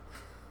funny.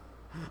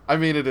 I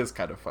mean, it is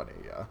kind of funny,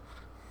 yeah.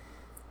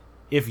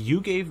 If you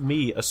gave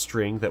me a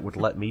string that would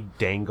let me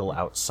dangle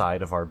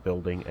outside of our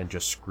building and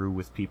just screw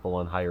with people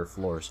on higher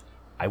floors,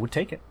 I would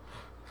take it.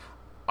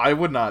 I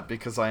would not,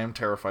 because I am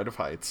terrified of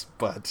heights,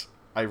 but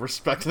I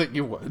respect that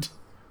you would.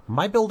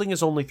 My building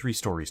is only 3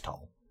 stories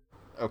tall.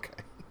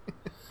 Okay.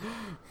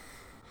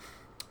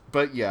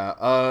 But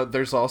yeah,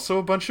 there's also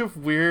a bunch of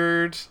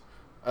weird...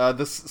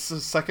 this is the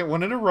second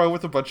one in a row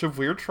with a bunch of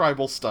weird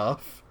tribal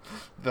stuff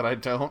that I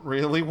don't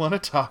really want to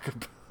talk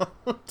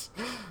about.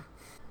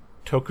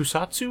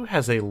 Tokusatsu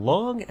has a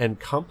long and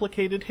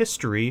complicated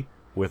history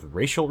with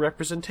racial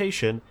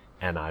representation,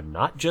 and I'm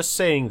not just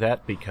saying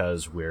that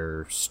because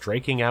we're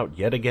striking out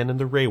yet again in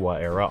the Reiwa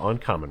era on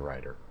Kamen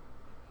Rider.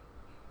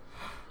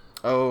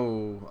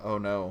 Oh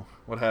no.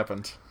 What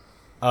happened?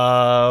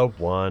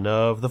 One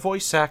of the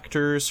voice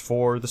actors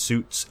for the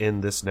suits in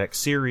this next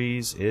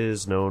series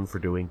is known for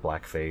doing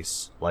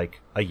blackface,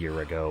 like, a year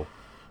ago.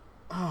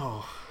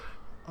 Oh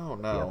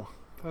no.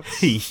 Yep.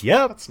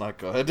 Yep. That's not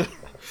good.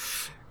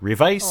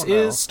 Revice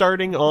is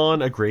starting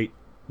on a great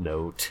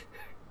note.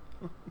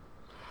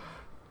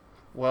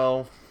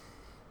 Well,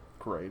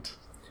 great.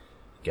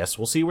 Guess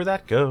we'll see where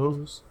that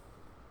goes.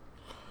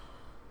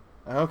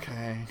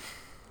 Okay.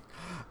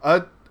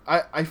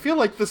 I feel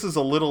like this is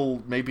a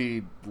little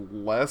maybe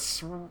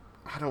less.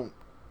 I don't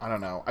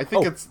know. I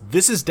think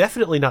this is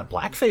definitely not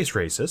blackface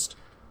racist.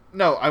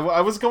 No,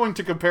 I was going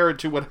to compare it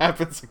to what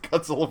happens in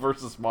Godzilla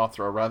vs.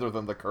 Mothra rather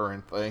than the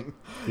current thing.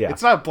 Yeah.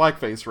 It's not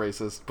blackface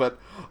racist, but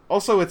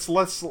also it's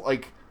less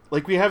like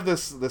we have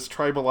this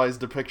tribalized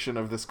depiction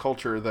of this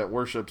culture that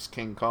worships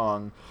King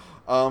Kong.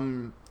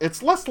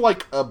 It's less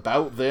like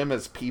about them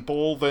as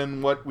people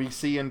than what we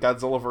see in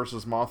Godzilla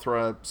vs.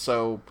 Mothra,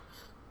 so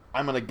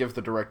I'm going to give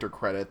the director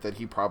credit that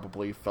he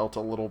probably felt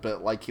a little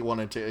bit like he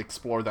wanted to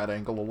explore that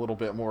angle a little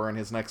bit more in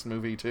his next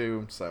movie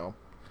too, so...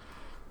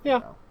 Yeah. You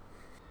know.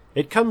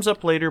 It comes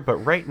up later, but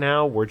right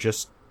now we're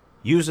just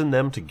using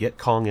them to get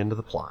Kong into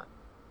the plot.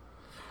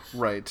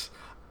 Right.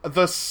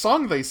 The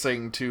song they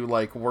sing to,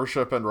 like,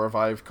 worship and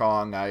revive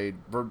Kong, I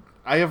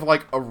have,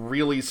 like, a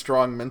really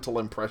strong mental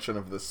impression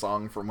of this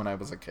song from when I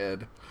was a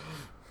kid.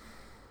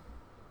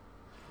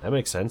 That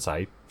makes sense.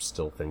 I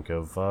still think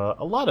of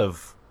a lot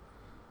of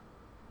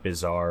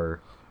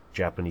bizarre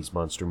Japanese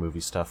monster movie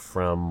stuff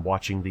from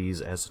watching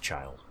these as a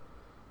child.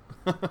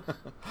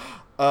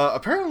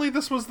 Apparently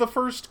this was the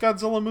first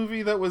Godzilla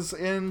movie that was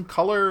in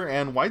color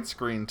and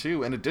widescreen,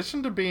 too. In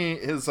addition to being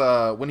his,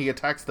 when he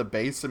attacks the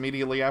base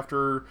immediately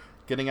after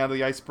getting out of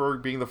the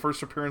iceberg, being the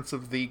first appearance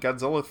of the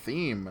Godzilla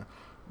theme.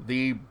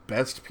 The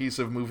best piece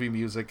of movie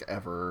music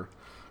ever,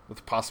 with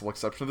the possible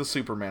exception of the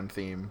Superman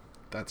theme.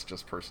 That's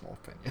just personal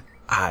opinion.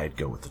 I'd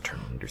go with the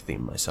Terminator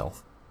theme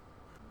myself.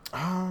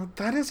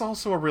 That is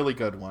also a really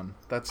good one.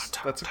 That's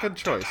a good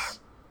choice.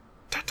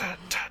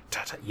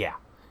 Yeah.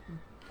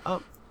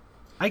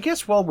 I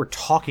guess while we're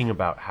talking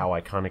about how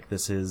iconic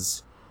this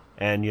is,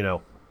 and,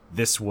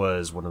 this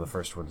was one of the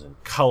first ones in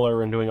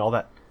color and doing all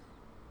that,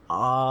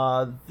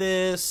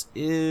 this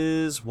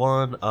is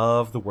one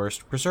of the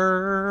worst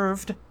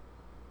preserved.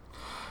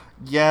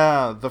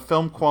 Yeah, the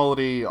film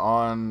quality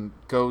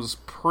goes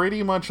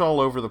pretty much all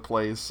over the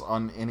place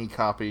on any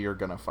copy you're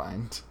gonna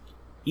find.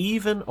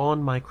 Even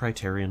on my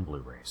Criterion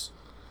Blu-rays.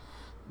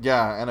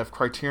 Yeah, and if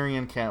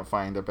Criterion can't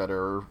find a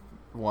better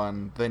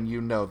one, then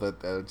you know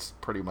that it's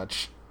pretty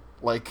much,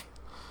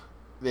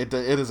 it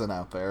isn't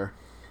out there.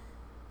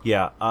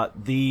 Yeah,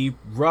 the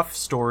rough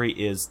story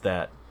is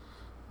that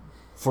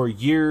for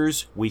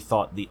years we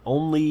thought the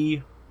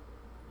only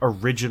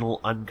original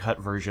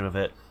uncut version of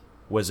it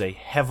was a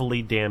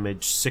heavily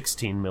damaged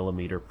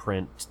 16mm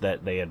print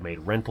that they had made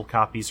rental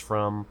copies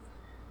from.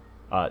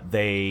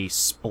 They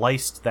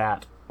spliced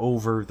that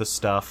over the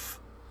stuff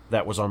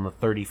that was on the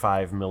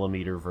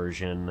 35mm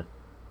version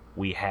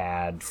we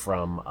had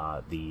from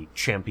the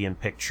Champion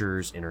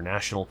Pictures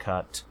International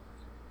cut.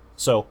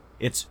 So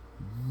it's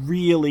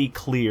really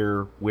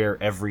clear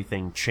where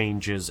everything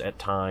changes at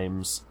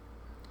times.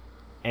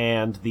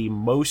 And the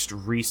most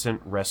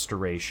recent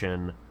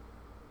restoration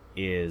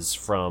is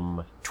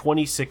from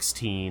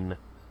 2016,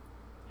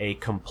 a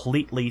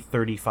completely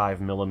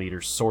 35mm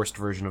sourced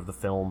version of the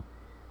film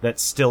that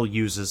still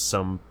uses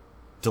some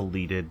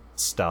deleted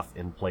stuff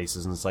in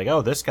places, and it's like,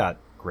 oh, this got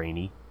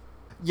grainy.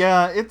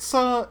 Yeah, it's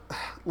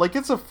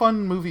it's a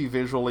fun movie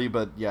visually,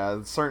 but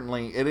yeah,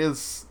 certainly it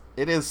is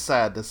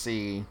sad to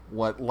see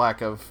what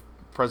lack of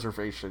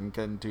preservation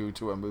can do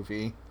to a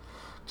movie.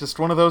 Just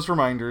one of those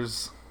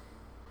reminders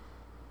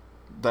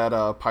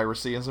that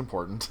piracy is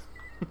important.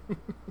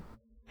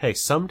 Hey,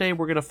 someday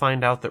we're going to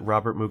find out that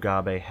Robert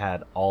Mugabe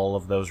had all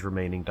of those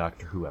remaining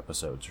Doctor Who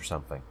episodes or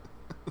something.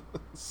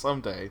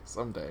 Someday.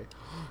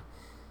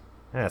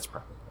 That's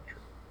probably not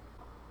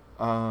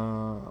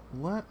true.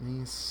 Let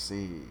me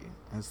see.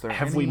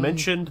 Have we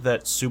mentioned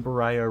that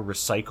Tsuburaya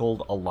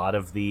recycled a lot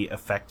of the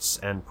effects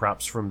and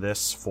props from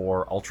this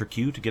for Ultra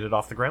Q to get it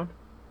off the ground?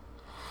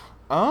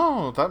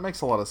 Oh, that makes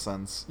a lot of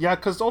sense. Yeah,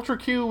 because Ultra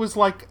Q was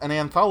like an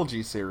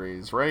anthology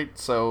series, right?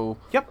 So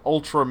yep.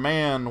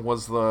 Ultraman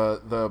was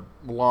the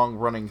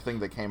long-running thing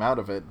that came out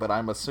of it, but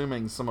I'm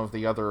assuming some of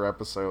the other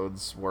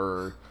episodes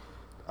were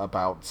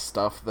about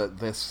stuff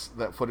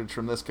that footage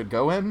from this could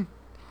go in?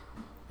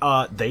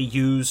 They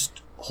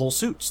used whole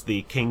suits.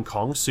 The King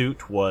Kong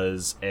suit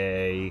was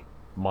a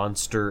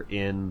monster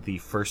in the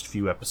first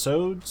few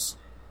episodes.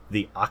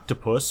 The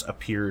octopus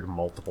appeared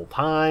multiple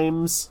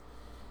times.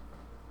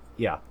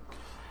 Yeah.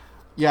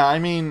 Yeah, I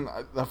mean,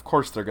 of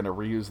course they're going to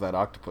reuse that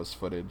octopus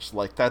footage.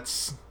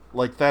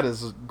 That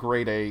is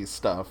grade A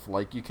stuff.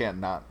 You can't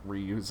not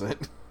reuse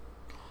it.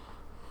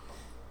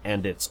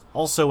 And it's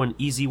also an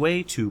easy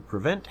way to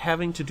prevent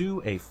having to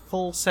do a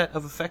full set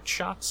of effect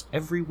shots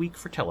every week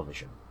for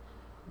television.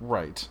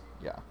 Right,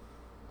 yeah.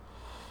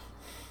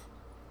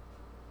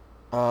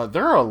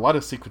 There are a lot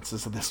of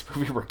sequences in this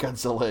movie where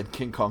Godzilla and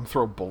King Kong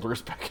throw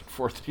boulders back and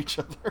forth at each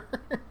other.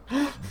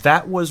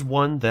 That was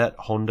one that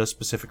Honda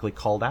specifically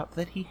called out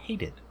that he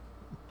hated.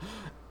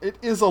 It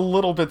is a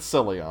little bit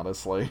silly,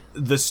 honestly.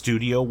 The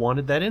studio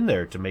wanted that in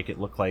there to make it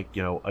look like,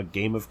 a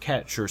game of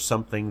catch or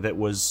something that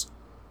was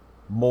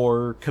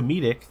more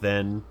comedic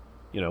than,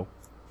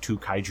 two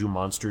kaiju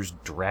monsters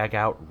drag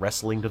out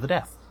wrestling to the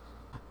death.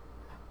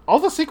 All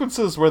the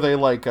sequences where they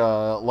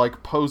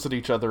pose at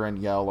each other and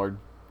yell are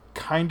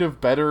kind of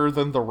better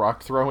than the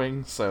rock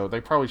throwing, so they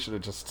probably should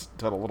have just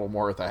done a little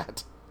more of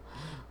that.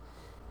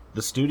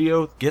 The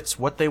studio gets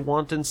what they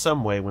want in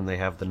some way when they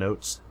have the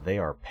notes. They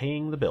are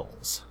paying the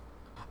bills.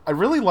 I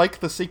really like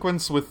the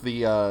sequence with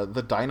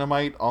the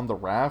dynamite on the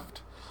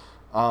raft.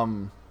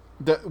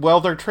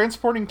 They're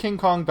transporting King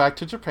Kong back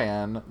to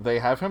Japan. They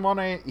have him on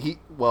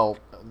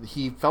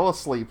he fell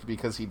asleep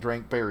because he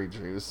drank berry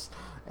juice,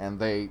 and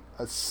they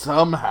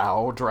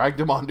somehow dragged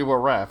him onto a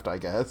raft, I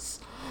guess.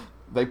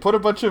 They put a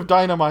bunch of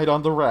dynamite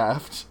on the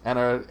raft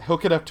and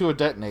hook it up to a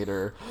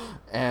detonator,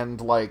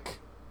 and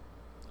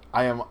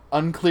I am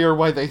unclear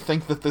why they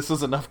think that this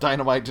is enough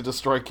dynamite to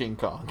destroy King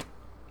Kong.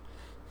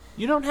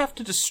 You don't have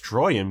to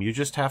destroy him, you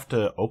just have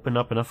to open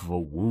up enough of a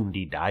wound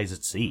he dies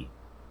at sea.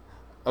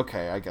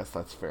 Okay, I guess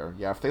that's fair.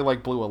 Yeah, if they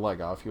blew a leg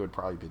off, he would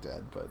probably be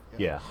dead, but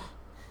yeah.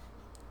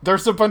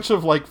 There's a bunch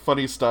of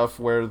funny stuff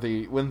where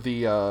when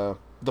the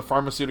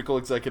pharmaceutical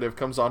executive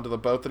comes onto the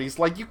boat that he's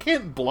like, you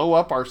can't blow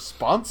up our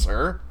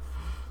sponsor.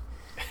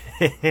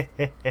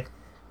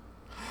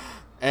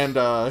 And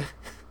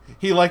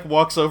he like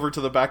walks over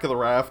to the back of the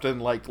raft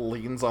and like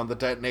leans on the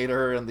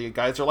detonator, and the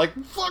guys are like,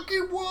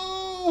 "Fucking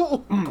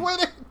whoa,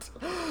 quit it!"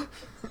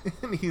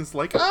 And he's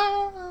like,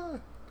 "Ah."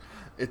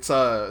 It's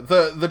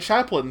the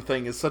chaplain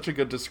thing is such a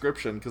good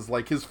description because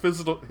like his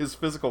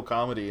physical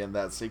comedy in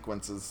that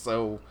sequence is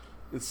so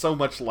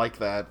much like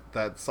that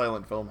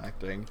silent film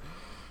acting.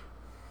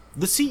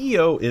 The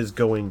CEO is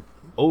going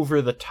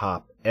over the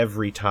top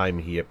every time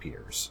he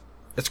appears.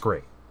 It's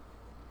great.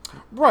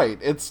 Right,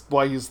 it's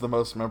why he's the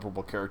most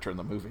memorable character in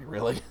the movie,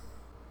 really.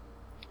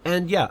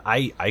 And yeah,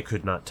 I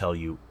could not tell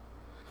you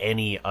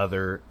any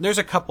other... There's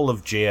a couple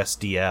of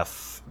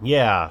JSDF,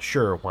 yeah,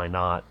 sure, why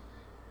not,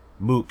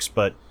 mooks,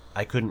 but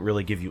I couldn't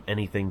really give you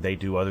anything they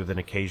do other than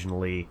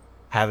occasionally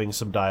having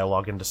some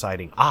dialogue and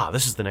deciding,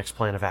 this is the next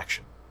plan of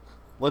action.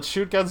 Let's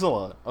shoot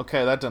Godzilla.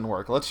 Okay, that didn't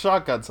work. Let's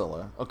shock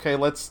Godzilla. Okay,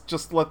 let's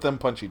just let them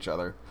punch each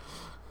other.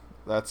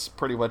 That's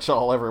pretty much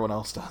all everyone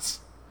else does.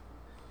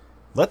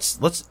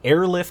 Let's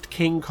airlift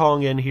King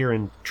Kong in here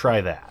and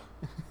try that.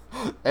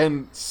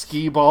 And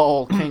ski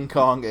ball King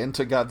Kong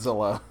into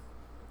Godzilla.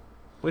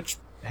 Which,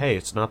 hey,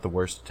 it's not the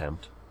worst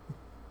attempt.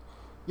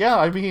 Yeah,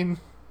 I mean,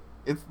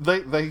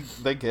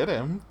 they get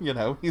him. You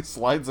know, he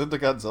slides into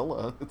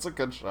Godzilla. It's a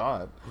good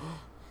shot.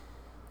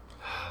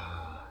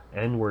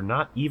 And we're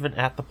not even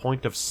at the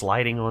point of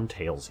sliding on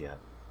tails yet.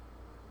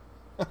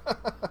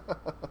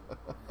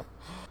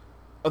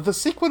 The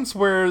sequence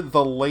where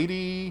the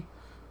lady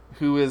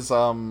who is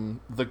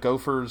the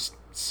gopher's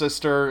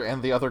sister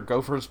and the other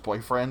gopher's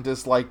boyfriend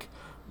is like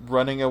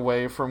running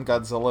away from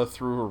Godzilla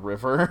through a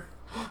river.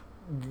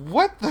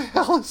 What the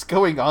hell is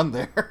going on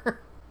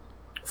there?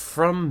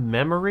 From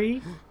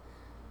memory,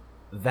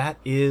 that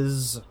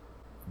is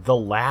the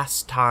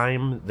last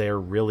time they're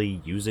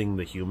really using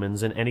the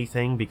humans in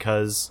anything,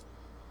 because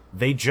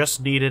they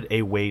just needed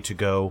a way to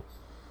go,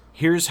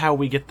 here's how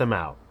we get them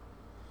out.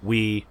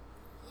 We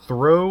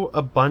throw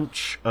a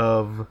bunch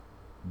of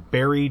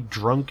buried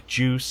drunk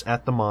juice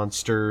at the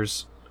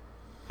monsters,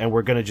 and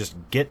we're gonna just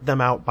get them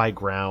out by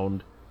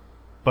ground,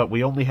 but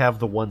we only have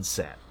the one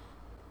set.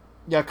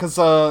 Yeah, because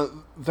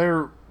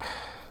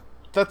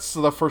that's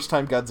the first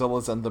time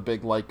Godzilla's in the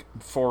big, like,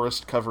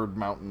 forest-covered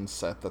mountain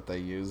set that they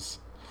use.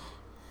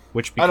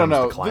 Which becomes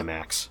the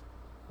climax.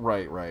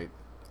 Right.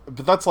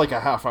 But that's like a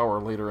half hour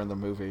later in the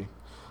movie.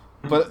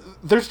 But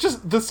there's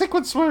just the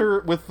sequence where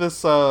with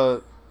this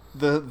the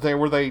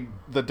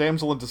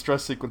damsel in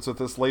distress sequence with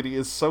this lady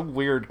is so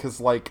weird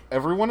because like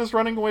everyone is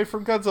running away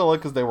from Godzilla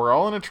because they were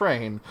all in a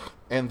train,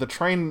 and the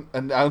train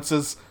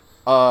announces,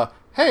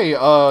 "Hey,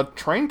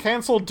 train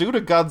canceled due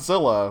to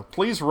Godzilla.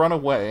 Please run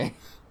away,"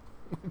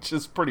 which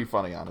is pretty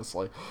funny,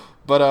 honestly.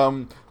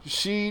 But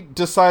she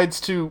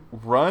decides to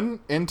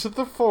run into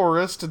the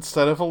forest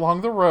instead of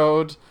along the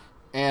road,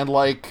 and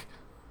like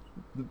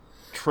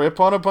trip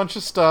on a bunch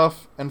of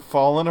stuff and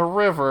fall in a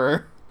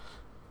river.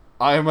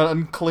 I'm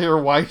unclear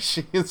why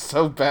she is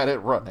so bad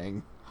at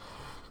running.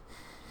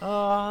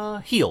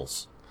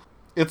 Heels.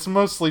 It's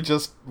mostly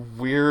just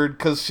weird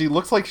because she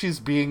looks like she's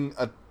being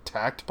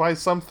attacked by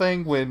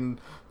something when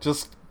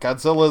just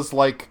Godzilla's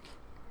like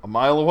a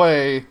mile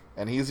away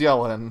and he's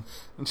yelling,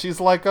 and she's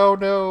like, "Oh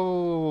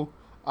no,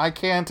 I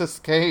can't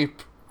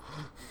escape."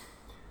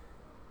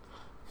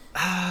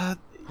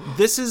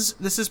 This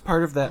is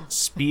part of that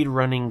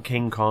speed-running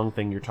King Kong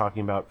thing you're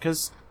talking about,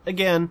 because,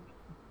 again,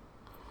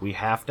 we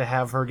have to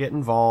have her get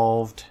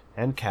involved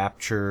and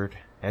captured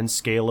and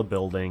scale a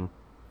building,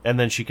 and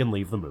then she can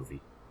leave the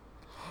movie.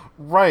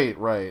 Right.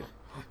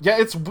 Yeah,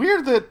 it's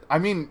weird that, I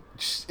mean,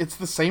 it's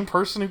the same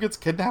person who gets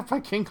kidnapped by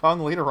King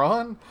Kong later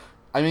on.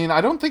 I mean,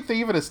 I don't think they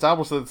even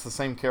established that it's the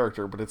same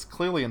character, but it's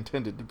clearly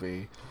intended to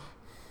be.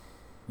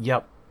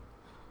 Yep.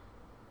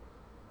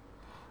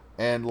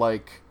 And,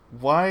 like,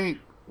 why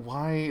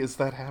is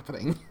that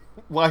happening?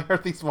 Why are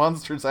these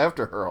monsters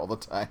after her all the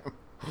time?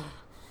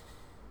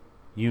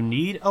 You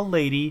need a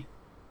lady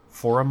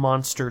for a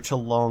monster to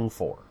long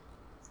for.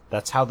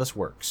 That's how this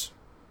works.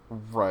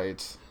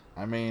 Right.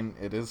 I mean,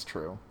 it is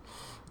true.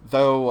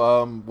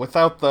 Though,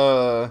 without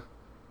the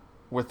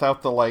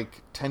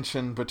like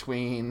tension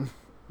between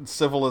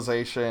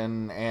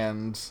civilization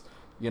and,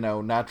 you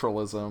know,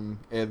 naturalism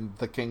in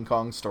the King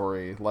Kong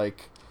story,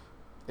 like,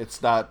 it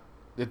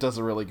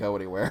doesn't really go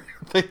anywhere.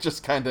 They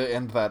just kind of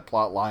end that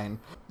plot line,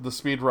 the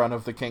speed run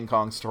of the King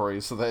Kong story,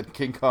 so that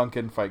King Kong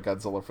can fight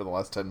Godzilla for the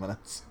last 10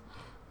 minutes.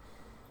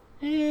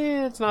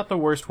 It's not the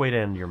worst way to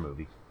end your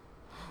movie.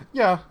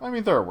 Yeah, I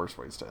mean, there are worse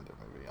ways to end a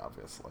movie,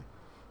 obviously.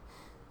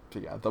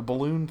 But yeah, the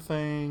balloon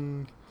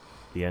thing...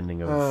 The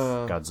ending of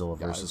Godzilla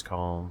vs.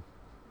 Kong.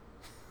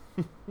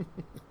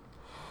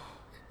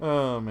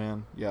 Oh,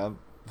 man. Yeah.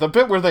 The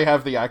bit where they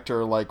have the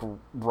actor, like,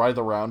 writhe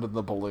around in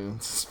the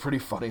balloons is pretty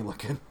funny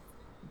looking.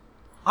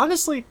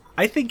 Honestly,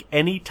 I think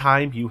any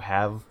time you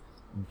have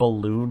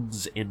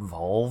balloons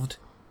involved,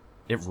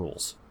 it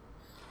rules.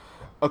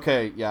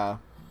 Okay, yeah.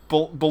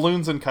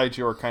 Balloons and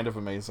kaiju are kind of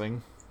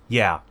amazing.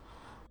 Yeah.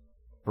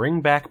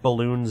 Bring back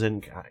balloons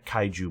in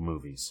kaiju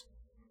movies.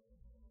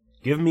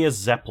 Give me a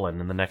Zeppelin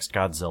in the next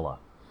Godzilla.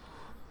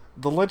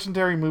 The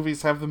Legendary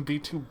movies have them be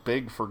too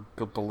big for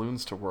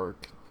balloons to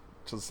work.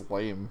 Just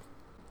lame.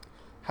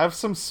 Have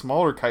some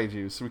smaller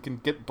kaiju so we can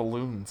get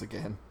balloons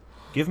again.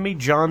 Give me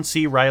John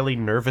C. Reilly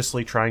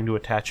nervously trying to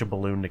attach a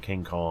balloon to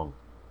King Kong.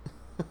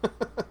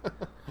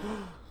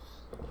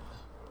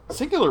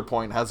 Singular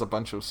Point has a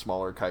bunch of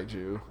smaller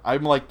kaiju.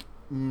 I'm like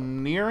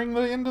nearing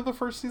the end of the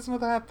first season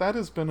of that. That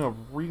has been a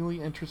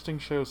really interesting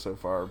show so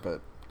far,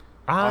 but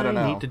I don't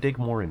know. I need to dig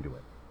more into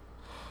it.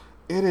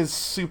 It is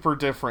super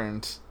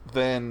different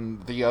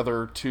than the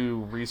other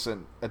two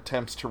recent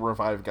attempts to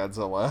revive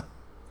Godzilla.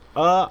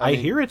 I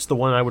hear it's the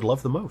one I would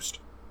love the most.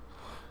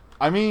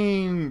 I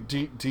mean,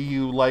 do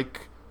you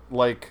like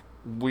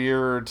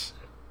weird,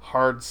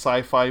 hard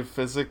sci-fi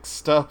physics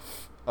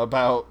stuff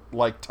about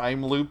like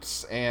time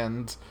loops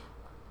and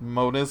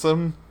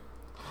monism?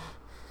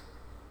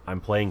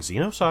 I'm playing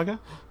Xenosaga.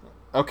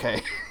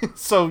 Okay,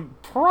 so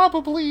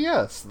probably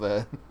yes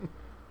then.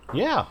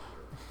 Yeah.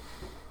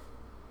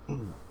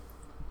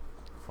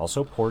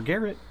 Also, poor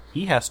Garrett.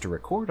 He has to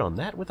record on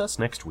that with us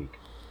next week.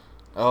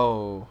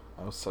 Oh,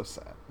 so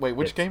sad. Wait,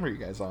 which game are you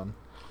guys on?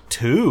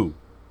 2.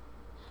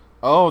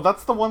 Oh,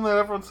 that's the one that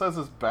everyone says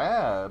is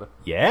bad.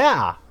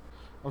 Yeah.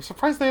 I'm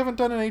surprised they haven't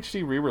done an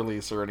HD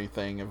re-release or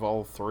anything of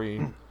all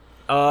 3.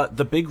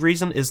 The big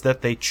reason is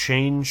that they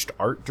changed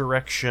art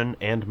direction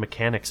and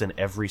mechanics in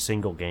every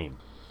single game.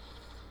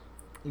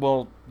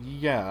 Well,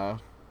 yeah.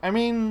 I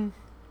mean,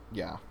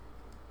 yeah.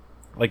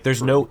 Like,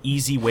 there's no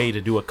easy way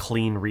to do a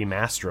clean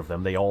remaster of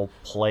them. They all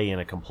play in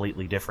a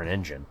completely different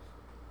engine.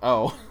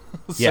 Oh.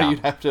 So yeah. You'd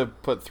have to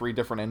put 3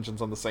 different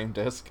engines on the same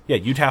disc? Yeah,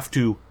 you'd have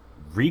to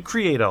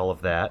recreate all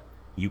of that.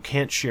 You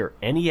can't share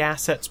any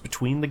assets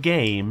between the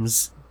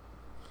games.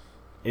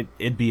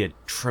 It'd be a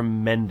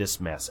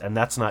tremendous mess. And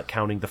that's not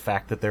counting the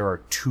fact that there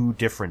are 2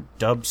 different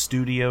dub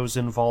studios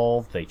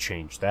involved. They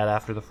changed that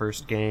after the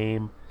first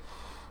game.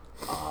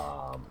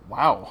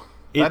 Wow.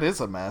 That is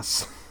a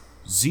mess.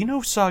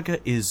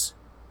 Xenosaga is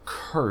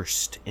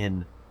cursed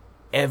in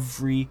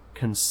every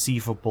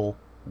conceivable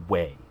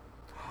way.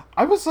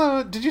 I was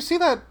did you see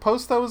that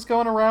post that was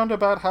going around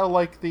about how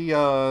like the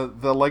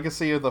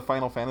legacy of the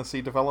Final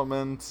Fantasy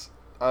development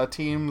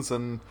teams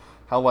and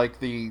how like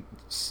the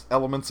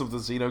elements of the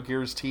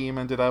Xenogears team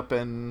ended up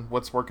in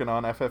what's working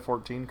on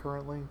FF14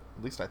 currently?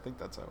 At least I think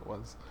that's how it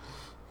was.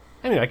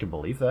 I mean, I can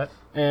believe that,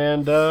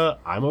 and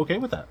I'm okay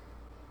with that.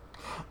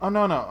 Oh,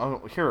 no.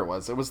 Oh, here it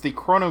was. It was the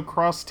Chrono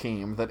Cross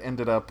team that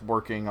ended up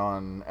working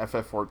on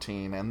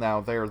FF14, and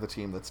now they're the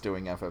team that's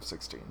doing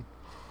FF16.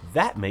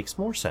 That makes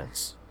more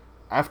sense.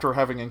 After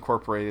having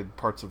incorporated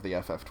parts of the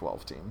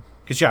FF12 team.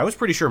 Because, yeah, I was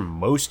pretty sure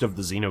most of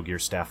the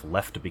Xenogears staff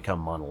left to become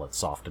Monolith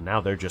Soft, and now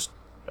they're just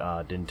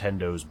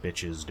Nintendo's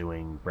bitches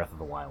doing Breath of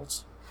the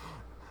Wilds.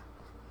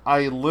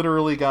 I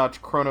literally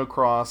got Chrono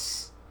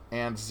Cross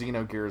and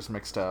Xenogears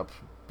mixed up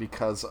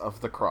because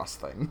of the cross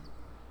thing.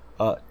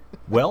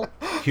 Well,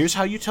 here's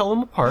how you tell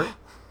them apart.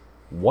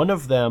 One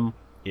of them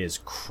is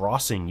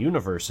crossing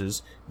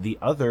universes, the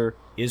other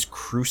is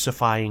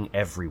crucifying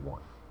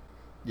everyone.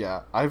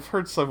 Yeah, I've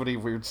heard so many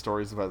weird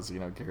stories about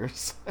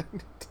Xenogears. I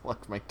need to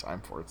like make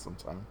time for it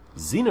sometime.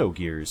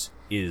 Xenogears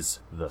is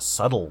the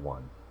subtle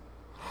one.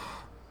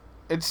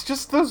 It's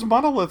just those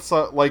monoliths,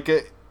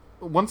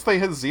 once they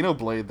hit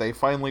Xenoblade, they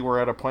finally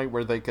were at a point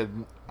where they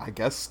could, I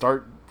guess,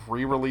 start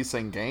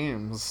re-releasing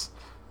games.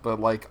 But,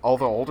 like, all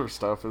the older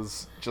stuff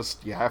is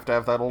just, you have to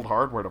have that old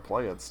hardware to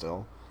play it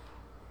still.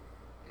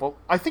 Well,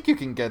 I think you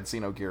can get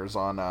Xenogears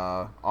on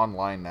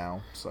online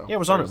now. So yeah, it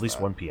was on at least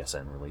one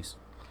PSN release.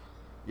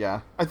 Yeah,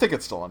 I think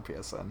it's still on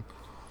PSN.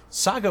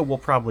 Saga will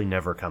probably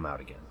never come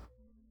out again.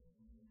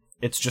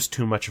 It's just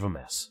too much of a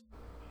mess.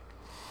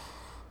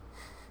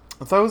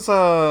 Those,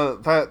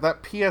 that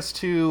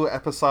PS2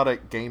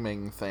 episodic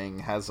gaming thing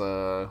has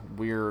a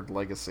weird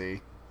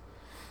legacy.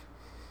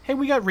 Hey,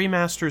 we got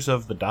remasters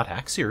of the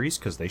 .hack series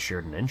because they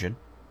shared an engine.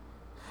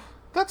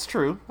 That's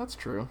true. Did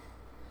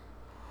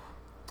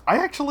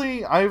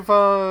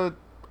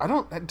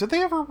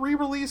they ever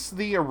re-release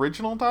the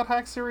original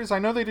 .hack series? I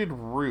know they did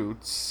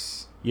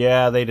Roots.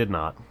 Yeah, they did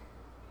not.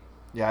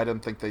 Yeah, I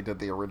didn't think they did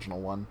the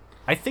original one.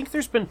 I think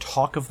there's been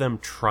talk of them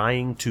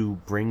trying to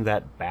bring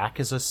that back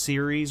as a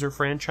series or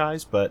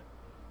franchise, but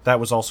that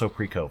was also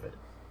pre-COVID.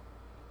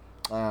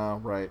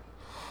 Right.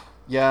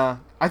 Yeah,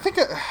 I think,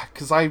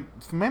 because I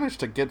managed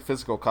to get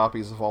physical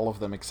copies of all of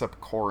them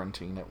except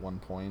Quarantine at one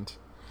point.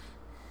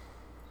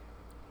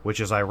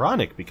 Which is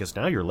ironic, because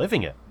now you're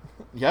living it.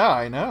 Yeah,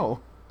 I know.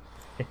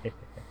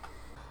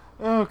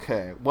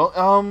 Okay,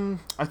 well,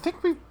 I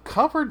think we've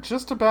covered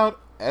just about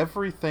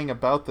everything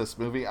about this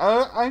movie.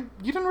 You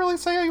didn't really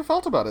say how you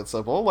felt about it,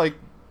 Sybil. Like,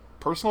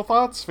 personal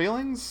thoughts,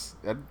 feelings?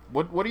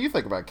 What do you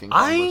think about King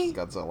Kong vs.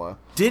 Godzilla?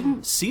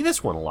 Didn't see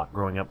this one a lot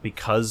growing up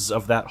because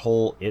of that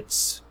whole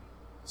It's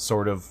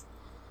sort of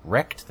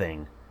wrecked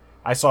thing.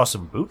 I saw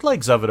some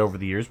bootlegs of it over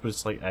the years, but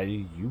it's like,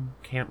 you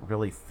can't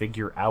really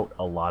figure out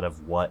a lot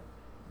of what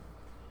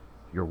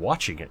you're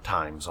watching at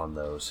times on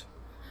those.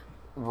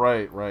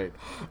 Right, right.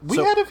 We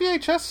So- had a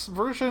VHS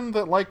version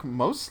that, like,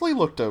 mostly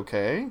looked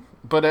okay,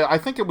 but I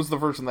think it was the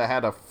version that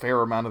had a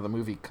fair amount of the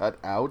movie cut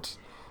out.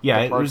 Yeah,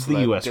 The it parts was the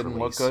that US didn't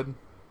release. look good.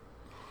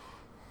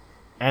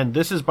 And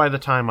this is by the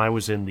time I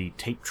was in the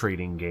tape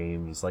trading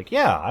games. Like,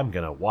 yeah, I'm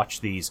gonna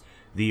watch these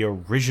the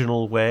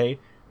original way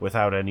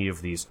without any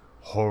of these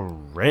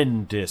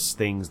horrendous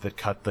things that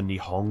cut the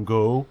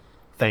Nihongo.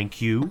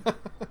 Thank you.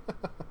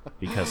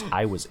 Because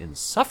I was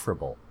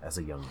insufferable as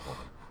a young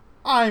woman.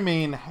 I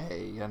mean,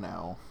 hey, you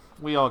know,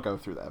 we all go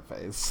through that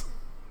phase.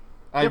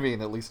 I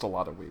mean, at least a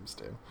lot of weebs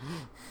do.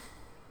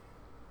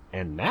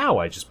 And now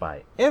I just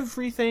buy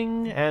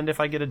everything, and if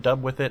I get a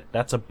dub with it,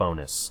 that's a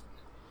bonus.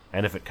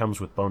 And if it comes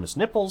with bonus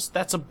nipples,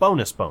 that's a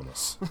bonus.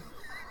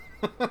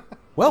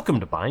 Welcome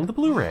to buying the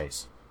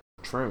Blu-rays.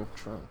 True,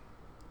 true.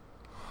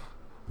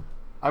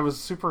 I was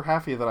super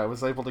happy that I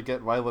was able to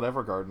get Violet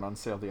Evergarden on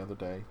sale the other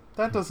day.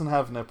 That doesn't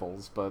have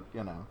nipples, but,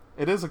 you know,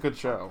 it is a good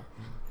show.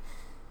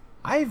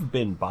 I've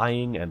been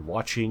buying and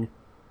watching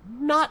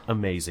not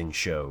amazing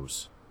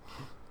shows.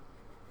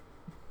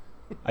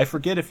 I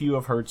forget if you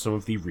have heard some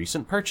of the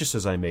recent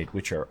purchases I made,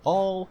 which are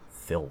all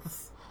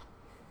filth.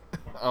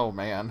 Oh,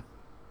 man.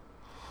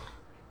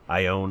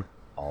 I own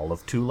all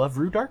of To Love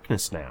Ru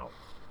Darkness now.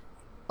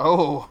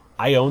 Oh.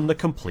 I own the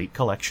complete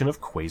collection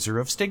of Quasar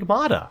of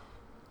Stigmata.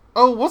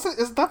 Oh,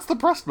 that's the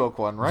breast milk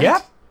one, right?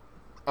 Yep.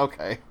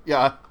 Okay.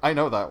 Yeah, I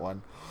know that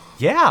one.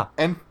 Yeah.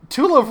 And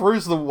To Love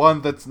Ru's the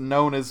one that's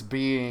known as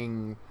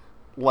being,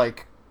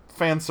 like,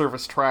 fan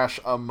service trash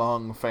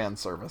among fan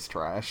service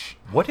trash.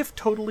 What if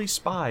Totally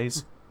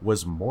Spies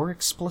was more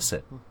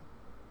explicit?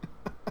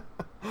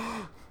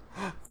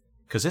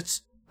 Because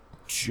it's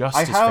just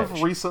I as have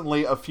finished.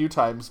 recently a few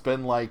times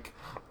been like,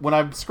 when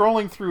I'm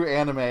scrolling through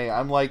anime,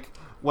 I'm like,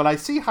 when I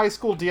see High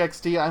School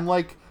DxD, I'm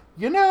like,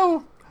 you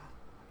know,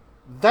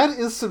 that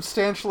is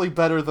substantially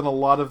better than a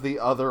lot of the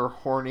other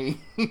horny,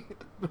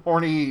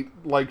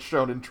 like,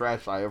 shonen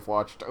trash I have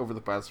watched over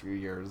the past few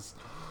years.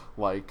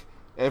 Like,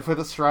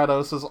 Infinite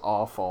Stratos is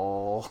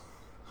awful.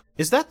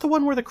 Is that the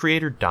one where the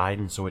creator died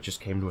and so it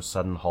just came to a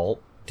sudden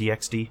halt?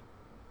 DxD?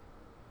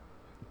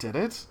 Did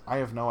it? I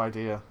have no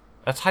idea.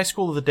 That's High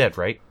School of the Dead,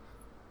 right?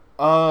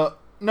 No,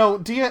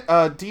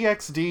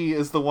 DxD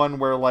is the one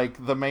where,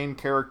 like, the main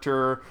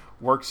character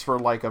works for,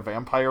 like, a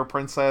vampire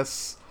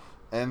princess,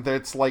 and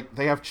it's, like,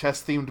 they have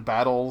chess-themed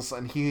battles,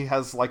 and he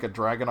has, like, a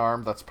dragon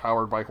arm that's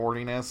powered by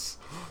horniness.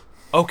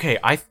 Okay,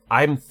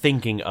 I'm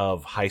thinking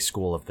of High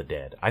School of the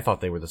Dead. I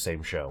thought they were the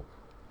same show.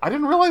 I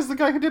didn't realize the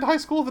guy who did High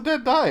School of the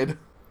Dead died.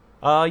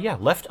 Yeah,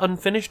 left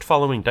unfinished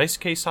following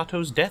Daisuke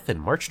Sato's death in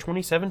March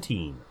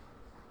 2017.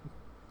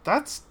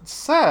 That's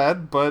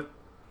sad, but,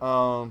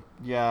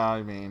 yeah,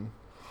 I mean...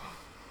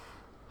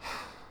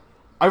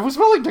 I was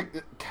willing to...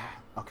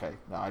 Okay,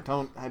 no, I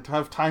don't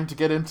have time to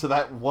get into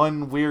that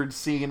one weird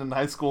scene in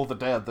High School of the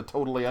Dead that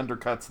totally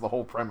undercuts the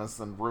whole premise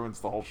and ruins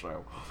the whole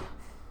show.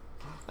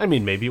 I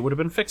mean, maybe it would have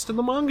been fixed in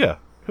the manga.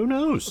 Who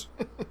knows?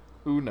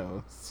 Who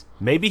knows?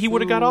 Maybe he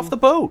would have got off the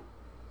boat.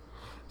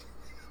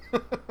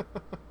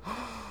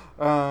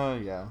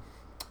 Yeah.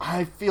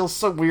 I feel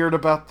so weird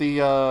about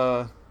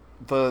the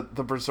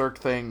Berserk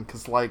thing,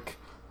 because, like,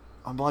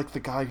 I'm like the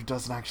guy who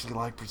doesn't actually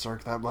like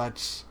Berserk that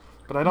much,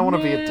 but I don't want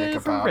to be a dick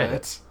Never about read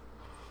it.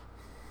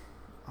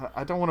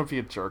 I don't want to be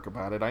a jerk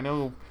about it. I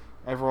know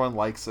everyone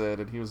likes it,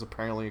 and he was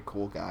apparently a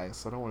cool guy,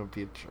 so I don't want to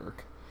be a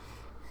jerk.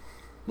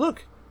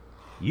 Look,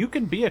 you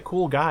can be a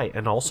cool guy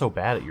and also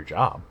bad at your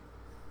job.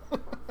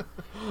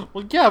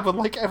 Well, yeah, but,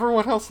 like,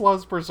 everyone else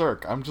loves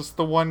Berserk. I'm just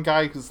the one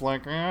guy who's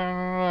like,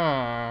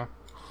 I've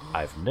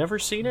never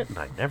seen it, and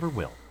I never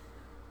will.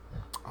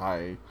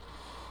 Hey,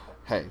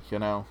 you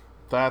know,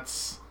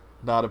 that's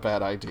not a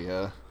bad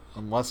idea,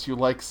 unless you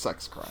like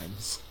sex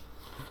crimes.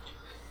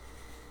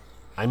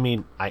 I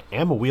mean, I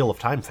am a Wheel of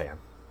Time fan.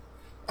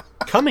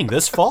 Coming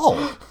this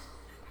fall.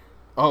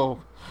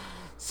 Oh,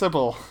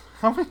 Sybil,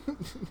 how many...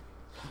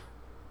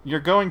 You're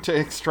going to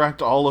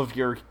extract all of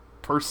your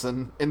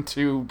person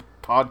into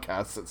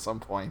podcasts at some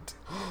point.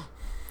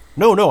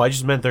 No, I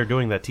just meant they're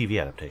doing that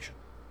TV adaptation.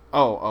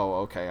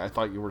 Oh, okay. I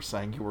thought you were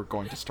saying you were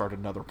going to start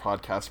another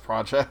podcast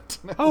project.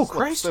 Oh, It's like,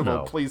 Christ, Sybil,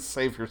 no. please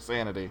save your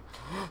sanity.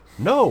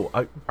 No,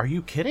 are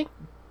you kidding?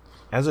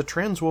 As a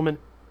trans woman,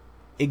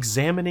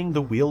 examining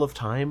the Wheel of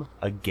Time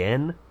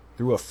again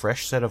through a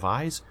fresh set of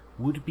eyes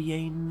would be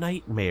a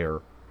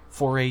nightmare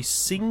for a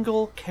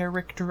single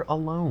character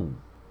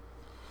alone.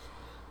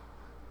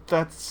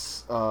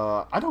 That's,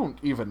 I don't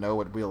even know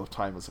what Wheel of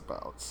Time is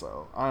about,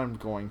 so I'm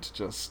going to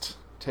just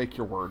take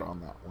your word on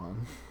that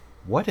one.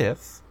 What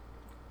if,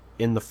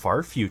 in the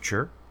far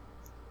future,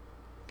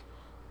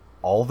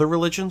 all the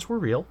religions were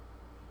real,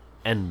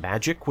 and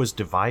magic was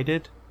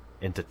divided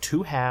into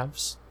two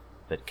halves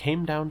that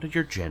came down to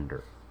your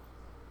gender,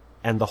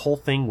 and the whole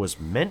thing was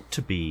meant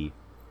to be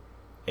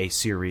a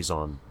series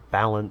on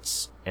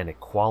balance and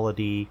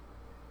equality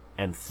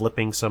and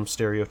flipping some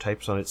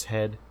stereotypes on its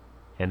head,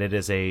 and it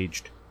has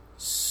aged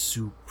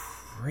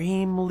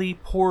supremely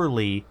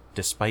poorly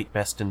despite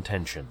best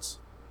intentions.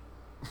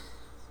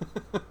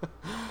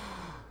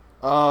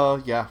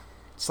 Yeah.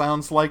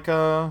 Sounds like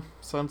a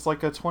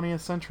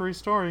 20th century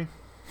story.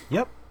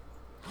 Yep.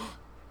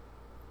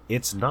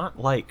 It's not,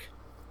 like,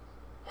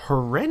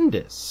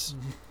 horrendous,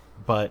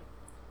 but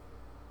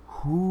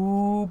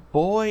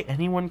boy,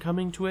 anyone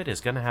coming to it is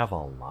going to have a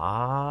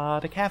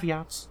lot of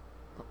caveats.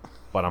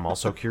 But I'm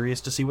also curious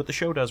to see what the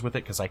show does with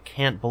it, because I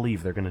can't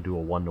believe they're going to do a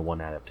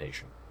one-to-one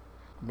adaptation.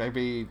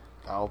 Maybe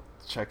I'll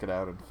check it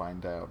out and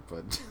find out,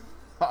 but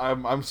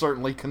I'm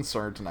certainly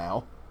concerned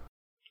now.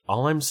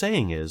 All I'm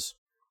saying is,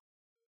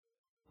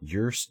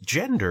 your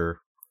gender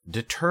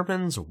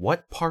determines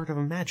what part of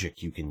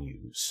magic you can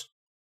use.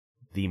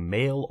 The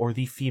male or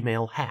the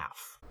female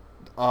half.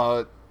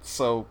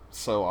 So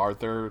are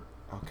there...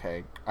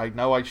 Okay, I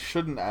know I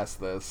shouldn't ask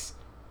this.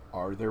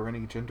 Are there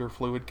any gender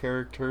fluid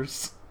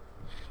characters?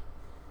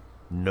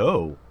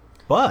 No,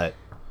 but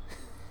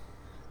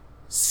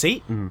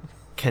Satan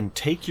can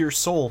take your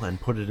soul and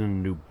put it in a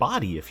new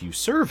body if you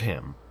serve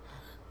him.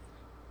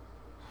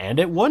 And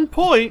at one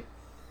point,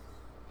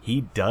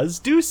 he does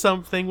do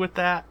something with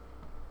that.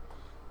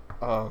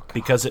 Oh, God.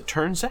 Because it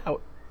turns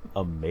out,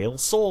 a male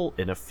soul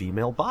in a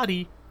female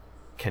body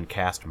can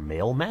cast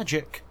male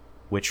magic,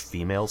 which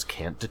females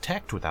can't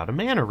detect without a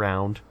man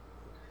around.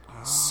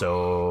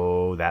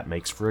 So that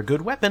makes for a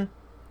good weapon.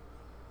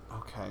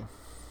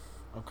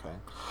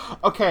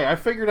 Okay, I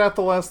figured out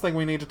the last thing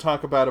we need to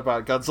talk about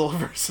Godzilla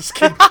vs.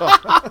 King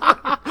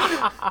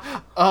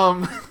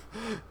Kong.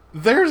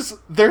 There's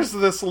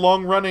this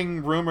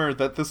long-running rumor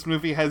that this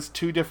movie has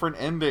two different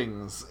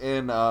endings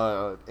in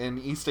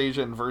East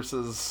Asian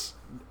versus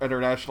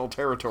international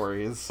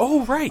territories.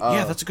 Oh, right.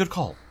 Yeah, that's a good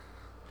call.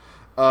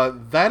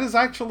 That is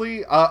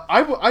actually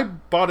I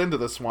bought into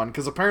this one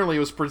because apparently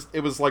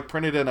it was like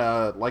printed in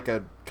a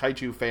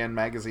Kaiju fan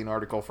magazine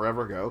article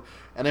forever ago,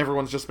 and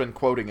everyone's just been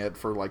quoting it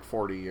for like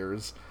 40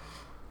 years.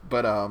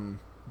 But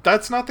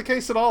that's not the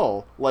case at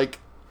all. Like,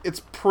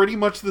 it's pretty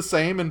much the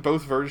same in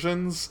both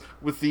versions,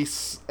 with a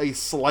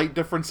slight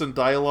difference in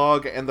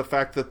dialogue and the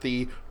fact that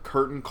the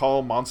curtain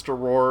call monster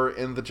roar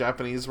in the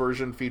Japanese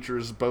version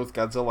features both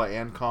Godzilla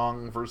and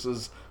Kong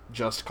versus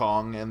just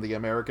Kong in the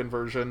American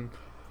version.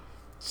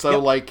 So,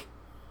 yep. Like,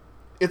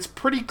 it's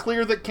pretty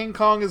clear that King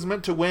Kong is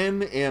meant to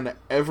win in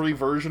every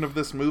version of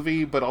this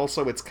movie, but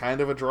also it's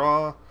kind of a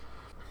draw.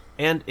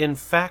 And, in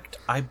fact,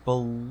 I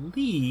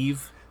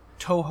believe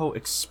Toho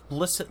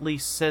explicitly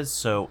says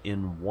so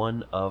in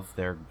one of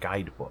their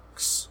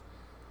guidebooks.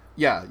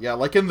 Yeah,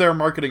 like in their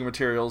marketing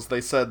materials,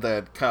 they said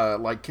that,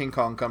 like, King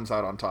Kong comes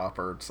out on top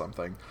or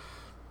something.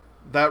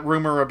 That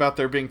rumor about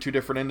there being two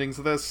different endings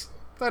of this,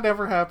 that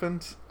never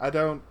happened.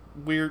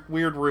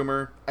 Weird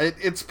rumor.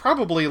 It's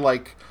probably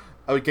like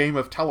a game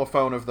of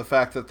telephone of the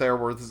fact that there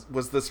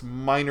was this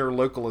minor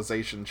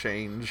localization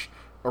change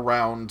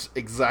around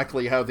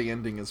exactly how the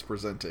ending is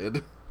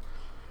presented.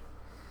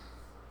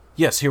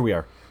 Yes, here we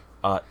are.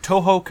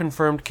 Toho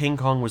confirmed King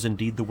Kong was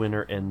indeed the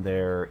winner in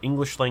their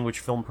English-language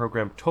film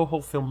program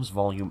Toho Films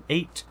Volume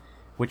 8,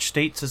 which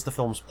states as the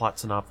film's plot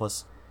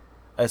synopsis,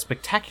 a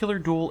spectacular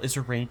duel is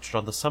arranged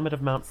on the summit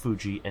of Mount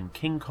Fuji, and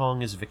King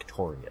Kong is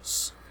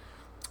victorious.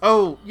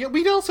 Oh, yeah,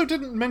 we also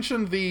didn't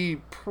mention the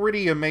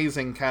pretty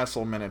amazing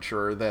castle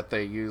miniature that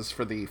they used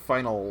for the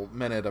final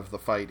minute of the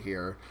fight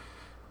here.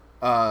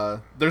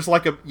 There's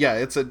like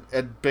it's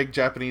a big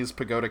Japanese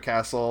pagoda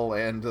castle,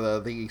 and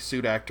the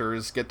suit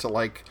actors get to,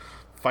 like,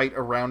 fight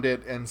around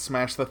it and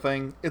smash the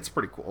thing. It's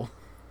pretty cool.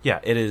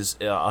 Yeah, it is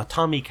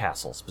Atami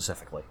Castle,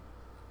 specifically.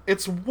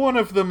 It's one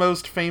of the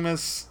most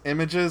famous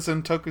images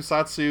in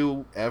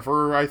tokusatsu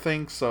ever, I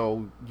think,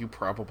 so you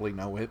probably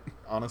know it,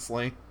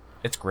 honestly.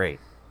 It's great.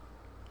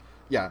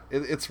 Yeah,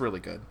 it's really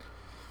good.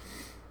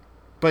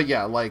 But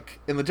yeah, like,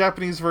 in the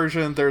Japanese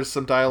version, there's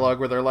some dialogue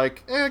where they're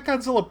like,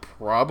 Godzilla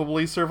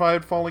probably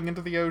survived falling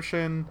into the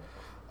ocean.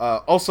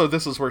 Also,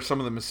 this is where some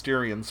of the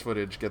Mysterians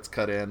footage gets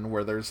cut in,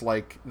 where there's,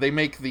 like, they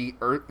make the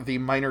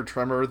minor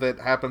tremor that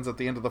happens at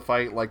the end of the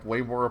fight, like,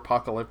 way more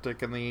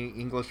apocalyptic in the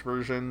English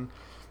version,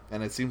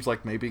 and it seems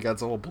like maybe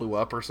Godzilla blew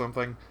up or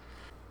something.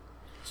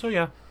 So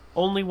yeah,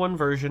 only one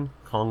version.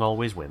 Kong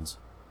always wins.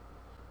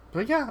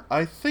 But yeah,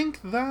 I think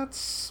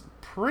that's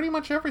pretty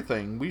much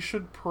everything. We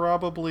should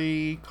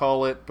probably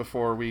call it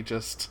before we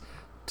just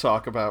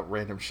talk about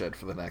random shit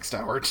for the next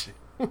hour or two.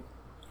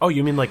 Oh,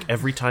 you mean like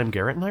every time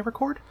Garrett and I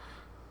record?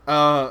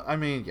 I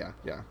mean,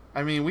 yeah.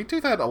 I mean, we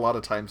do that a lot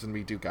of times when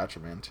we do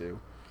Gotcha Man too.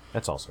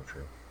 That's also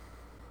true.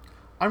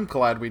 I'm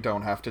glad we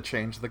don't have to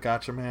change the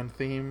Gotcha Man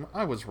theme.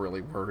 I was really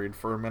worried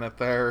for a minute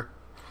there.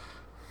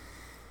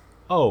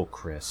 Oh,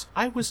 Chris,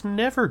 I was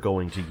never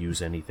going to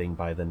use anything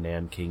by the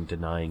Nanking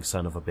denying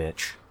son of a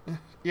bitch.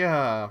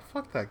 Yeah,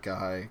 fuck that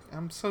guy.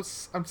 I'm still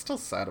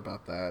sad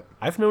about that.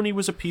 I've known he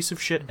was a piece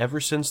of shit ever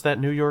since that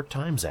New York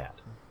Times ad.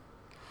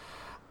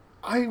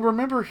 I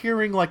remember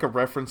hearing, like, a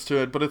reference to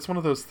it, but it's one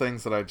of those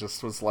things that I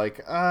just was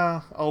like,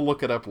 I'll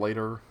look it up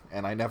later,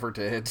 and I never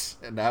did,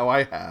 and now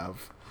I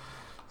have.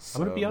 So...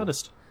 I'm gonna be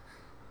honest.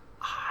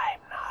 I'm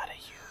not a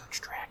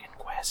huge Dragon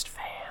Quest fan.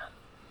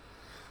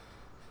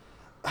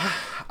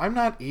 I'm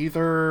not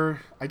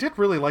either. I did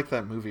really like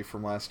that movie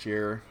from last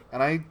year,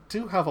 and I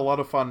do have a lot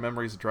of fond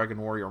memories of Dragon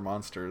Warrior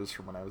Monsters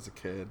from when I was a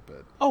kid,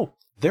 but... Oh,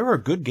 there are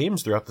good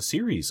games throughout the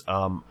series.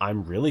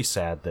 I'm really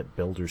sad that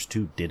Builders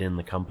 2 did in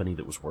the company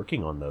that was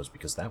working on those,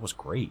 because that was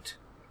great.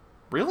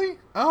 Really?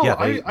 Oh, yeah,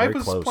 I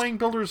was closed. playing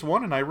Builders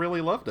 1 and I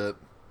really loved it.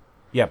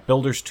 Yeah,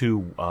 Builders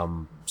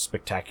 2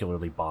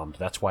 spectacularly bombed.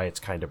 That's why it's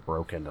kind of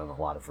broken on a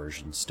lot of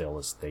versions still,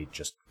 is they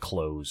just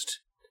closed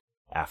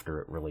after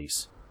it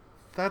release.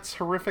 That's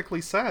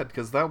horrifically sad,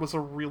 because that was a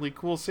really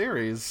cool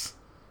series.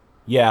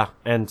 Yeah,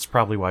 and it's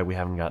probably why we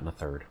haven't gotten a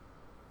third.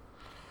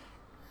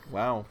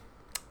 Wow.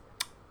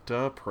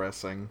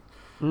 Depressing.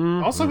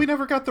 Mm-hmm. Also, we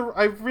never got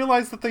I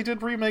realized that they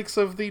did remakes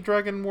of the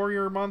Dragon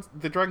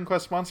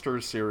Quest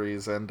Monsters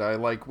series, and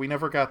we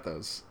never got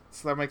those.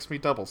 So that makes me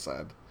double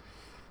sad.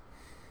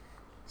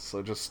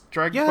 So just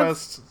Dragon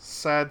Quest,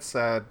 sad,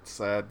 sad,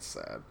 sad,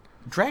 sad.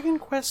 Dragon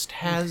Quest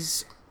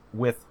has,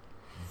 with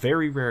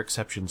very rare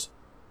exceptions,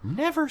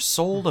 never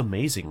sold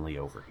amazingly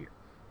over here.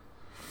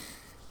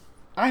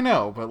 I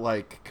know, but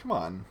come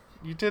on.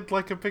 You did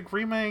a big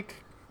remake?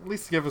 At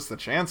least give us the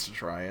chance to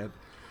try it.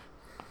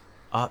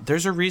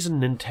 There's a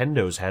reason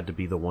Nintendo's had to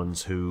be the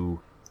ones who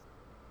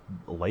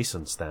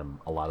license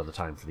them a lot of the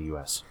time for the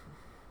US.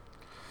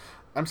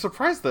 I'm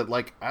surprised that,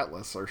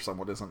 Atlas or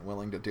someone isn't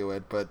willing to do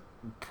it, but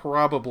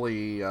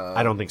probably...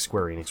 I don't think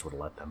Square Enix would have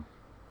let them.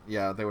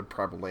 Yeah, they would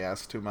probably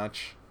ask too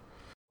much.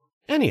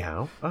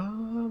 Anyhow,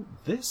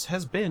 this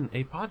has been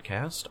a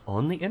podcast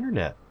on the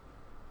internet.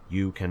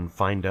 You can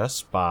find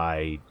us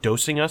by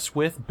dosing us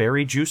with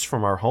berry juice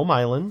from our home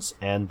islands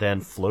and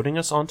then floating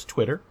us onto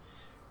Twitter,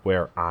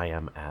 where I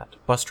am at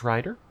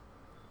BustRider.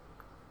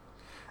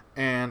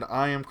 And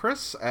I am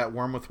Chris at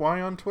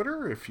WormWithY on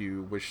Twitter, if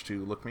you wish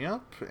to look me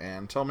up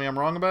and tell me I'm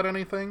wrong about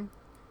anything.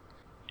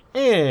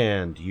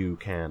 And you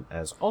can,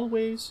 as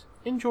always,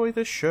 enjoy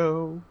the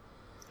show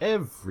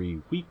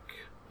every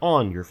week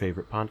on your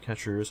favorite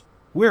podcatchers.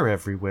 We're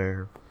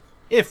everywhere.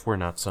 If we're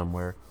not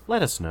somewhere,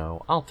 let us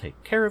know. I'll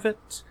take care of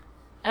it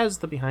as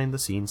the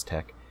behind-the-scenes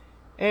tech.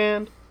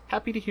 And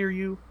happy to hear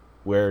you,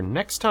 where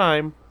next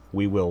time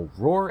we will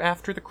roar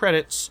after the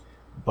credits,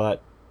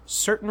 but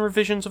certain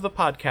revisions of the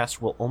podcast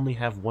will only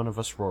have one of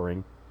us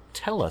roaring.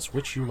 Tell us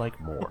which you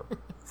like more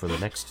for the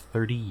next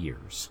 30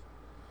 years.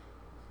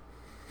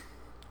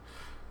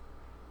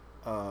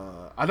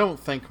 I don't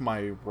think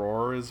my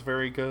roar is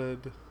very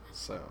good,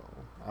 so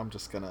I'm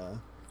just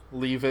gonna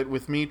leave it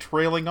with me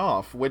trailing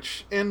off,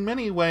 which in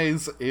many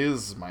ways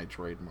is my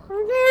trademark.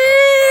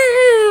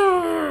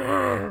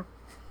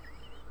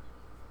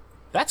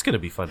 That's gonna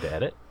be fun to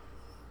edit.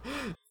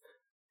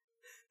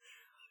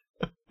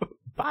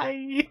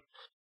 Bye!